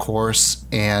great, of course,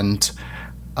 and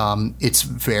it's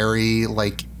very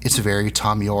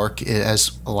Thom Yorke. It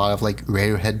has a lot of like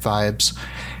Radiohead vibes,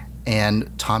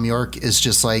 and Thom Yorke is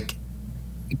just like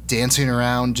dancing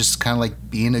around, just kind of like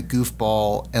being a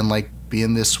goofball and like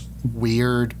being this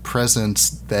weird presence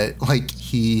that like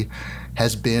he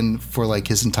has been for like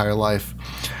his entire life.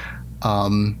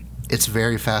 It's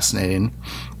very fascinating.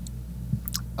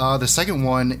 The second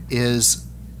one is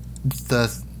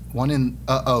the one in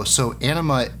so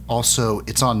Anima also,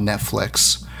 it's on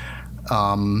Netflix.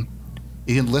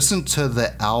 You can listen to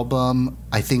the album,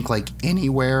 I think, like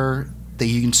anywhere that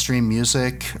you can stream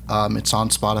music. It's on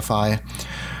Spotify,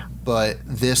 but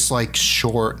this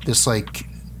short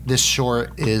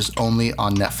is only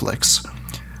on Netflix.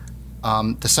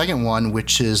 The second one,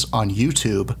 which is on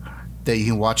YouTube that you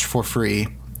can watch for free,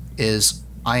 is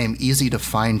I Am Easy to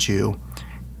Find You,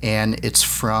 and it's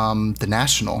from The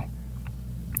National.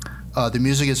 The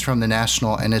music is from The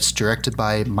National, and it's directed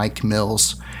by Mike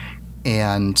Mills,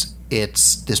 and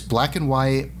it's this black and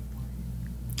white.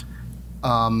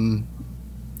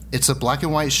 It's a black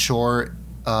and white short.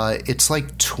 It's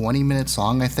like 20 minutes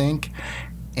long, I think,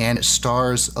 and it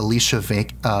stars Alicia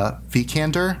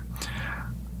Vikander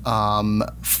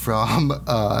from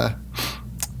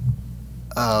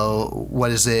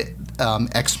what is it?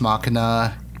 Ex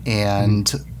Machina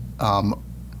and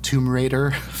Tomb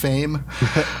Raider fame.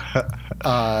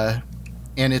 And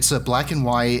it's a black and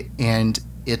white, and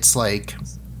it's like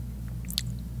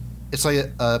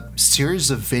a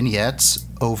series of vignettes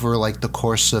over like the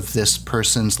course of this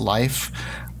person's life,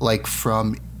 like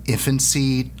from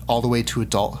infancy all the way to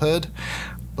adulthood.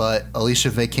 But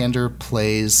Alicia Vikander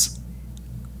plays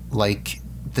like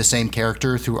the same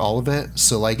character through all of it.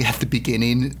 So like at the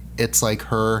beginning, it's like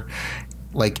her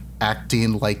like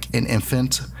acting like an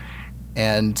infant,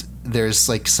 and there's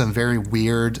like some very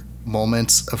weird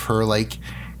moments of her like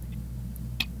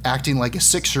acting like a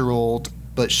 6-year-old,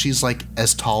 but she's like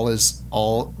as tall as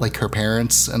all like her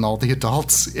parents and all the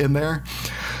adults in there.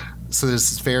 So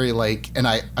there's very like, and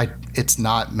I it's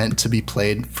not meant to be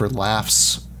played for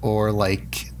laughs or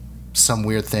like some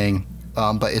weird thing,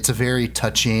 but it's a very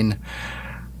touching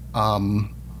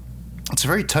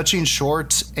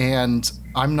short. And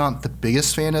I'm not the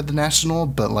biggest fan of The National,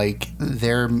 but like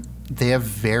they have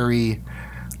very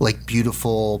like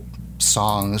beautiful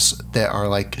songs that are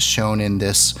like shown in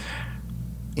this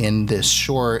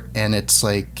short, and it's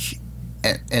like,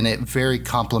 and it very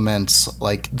complements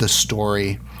like the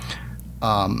story,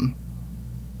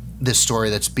 this story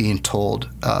that's being told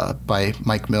by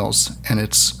Mike Mills, and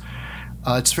it's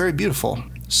very beautiful.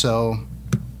 So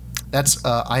that's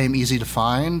I Am Easy to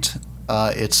Find.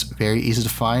 It's very easy to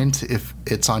find if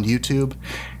it's on YouTube.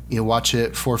 You watch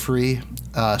it for free,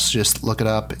 so just look it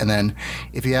up. And then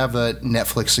if you have a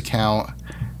Netflix account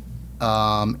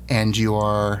and you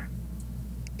are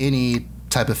any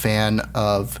type of fan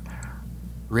of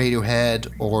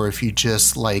Radiohead, or if you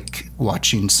just like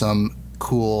watching some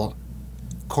cool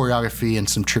choreography and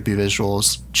some trippy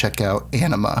visuals, check out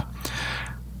Anima.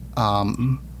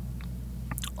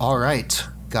 All right,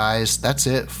 guys, that's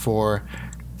it for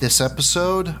this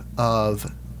episode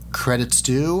of Credits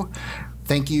Due.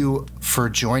 Thank you for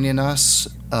joining us.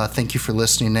 Thank you for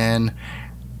listening in.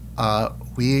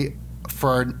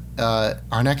 For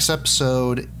our next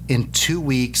episode in 2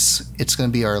 weeks, it's going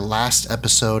to be our last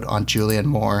episode on Julianne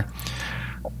Moore.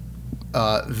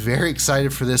 Very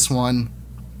excited for this one.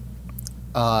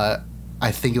 I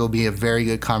think it will be a very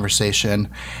good conversation.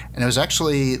 And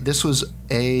this was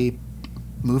a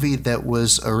movie that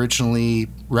was originally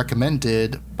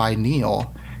recommended by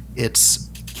Neil. It's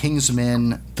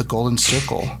Kingsman: The Golden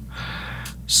Circle.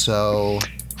 So,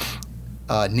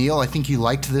 Neil, I think you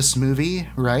liked this movie,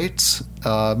 right?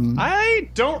 I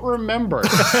don't remember.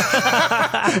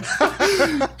 I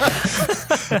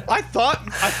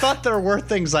thought there were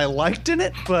things I liked in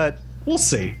it, but we'll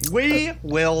see. We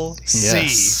will see.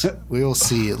 Yes, we will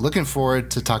see. Looking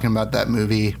forward to talking about that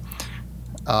movie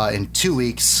in 2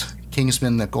 weeks.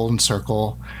 Kingsman: The Golden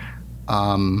Circle.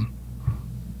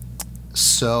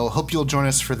 So hope you'll join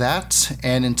us for that.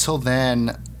 And until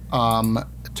then,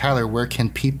 Tyler, where can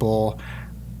people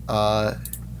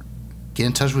get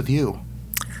in touch with you?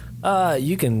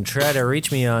 You can try to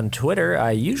reach me on Twitter.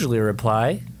 I usually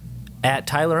reply at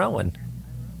Tyler Owen.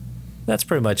 That's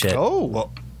pretty much it.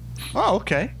 Oh,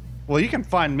 okay. Well, you can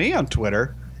find me on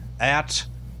Twitter at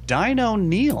Dino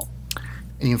Neil.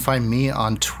 And you can find me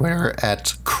on Twitter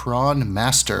at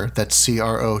Cronmaster. That's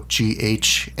CROGHAN,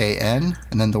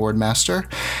 and then the word master.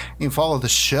 You can follow the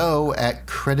show at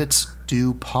Credits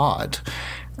Due Pod.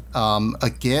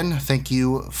 Again, thank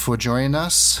you for joining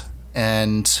us.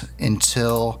 And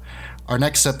until our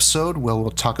next episode,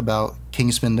 we'll talk about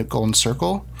Kingsman: The Golden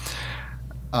Circle.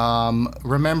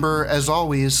 Remember, as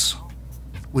always,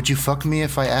 would you fuck me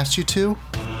if I asked you to?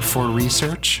 For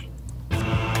research?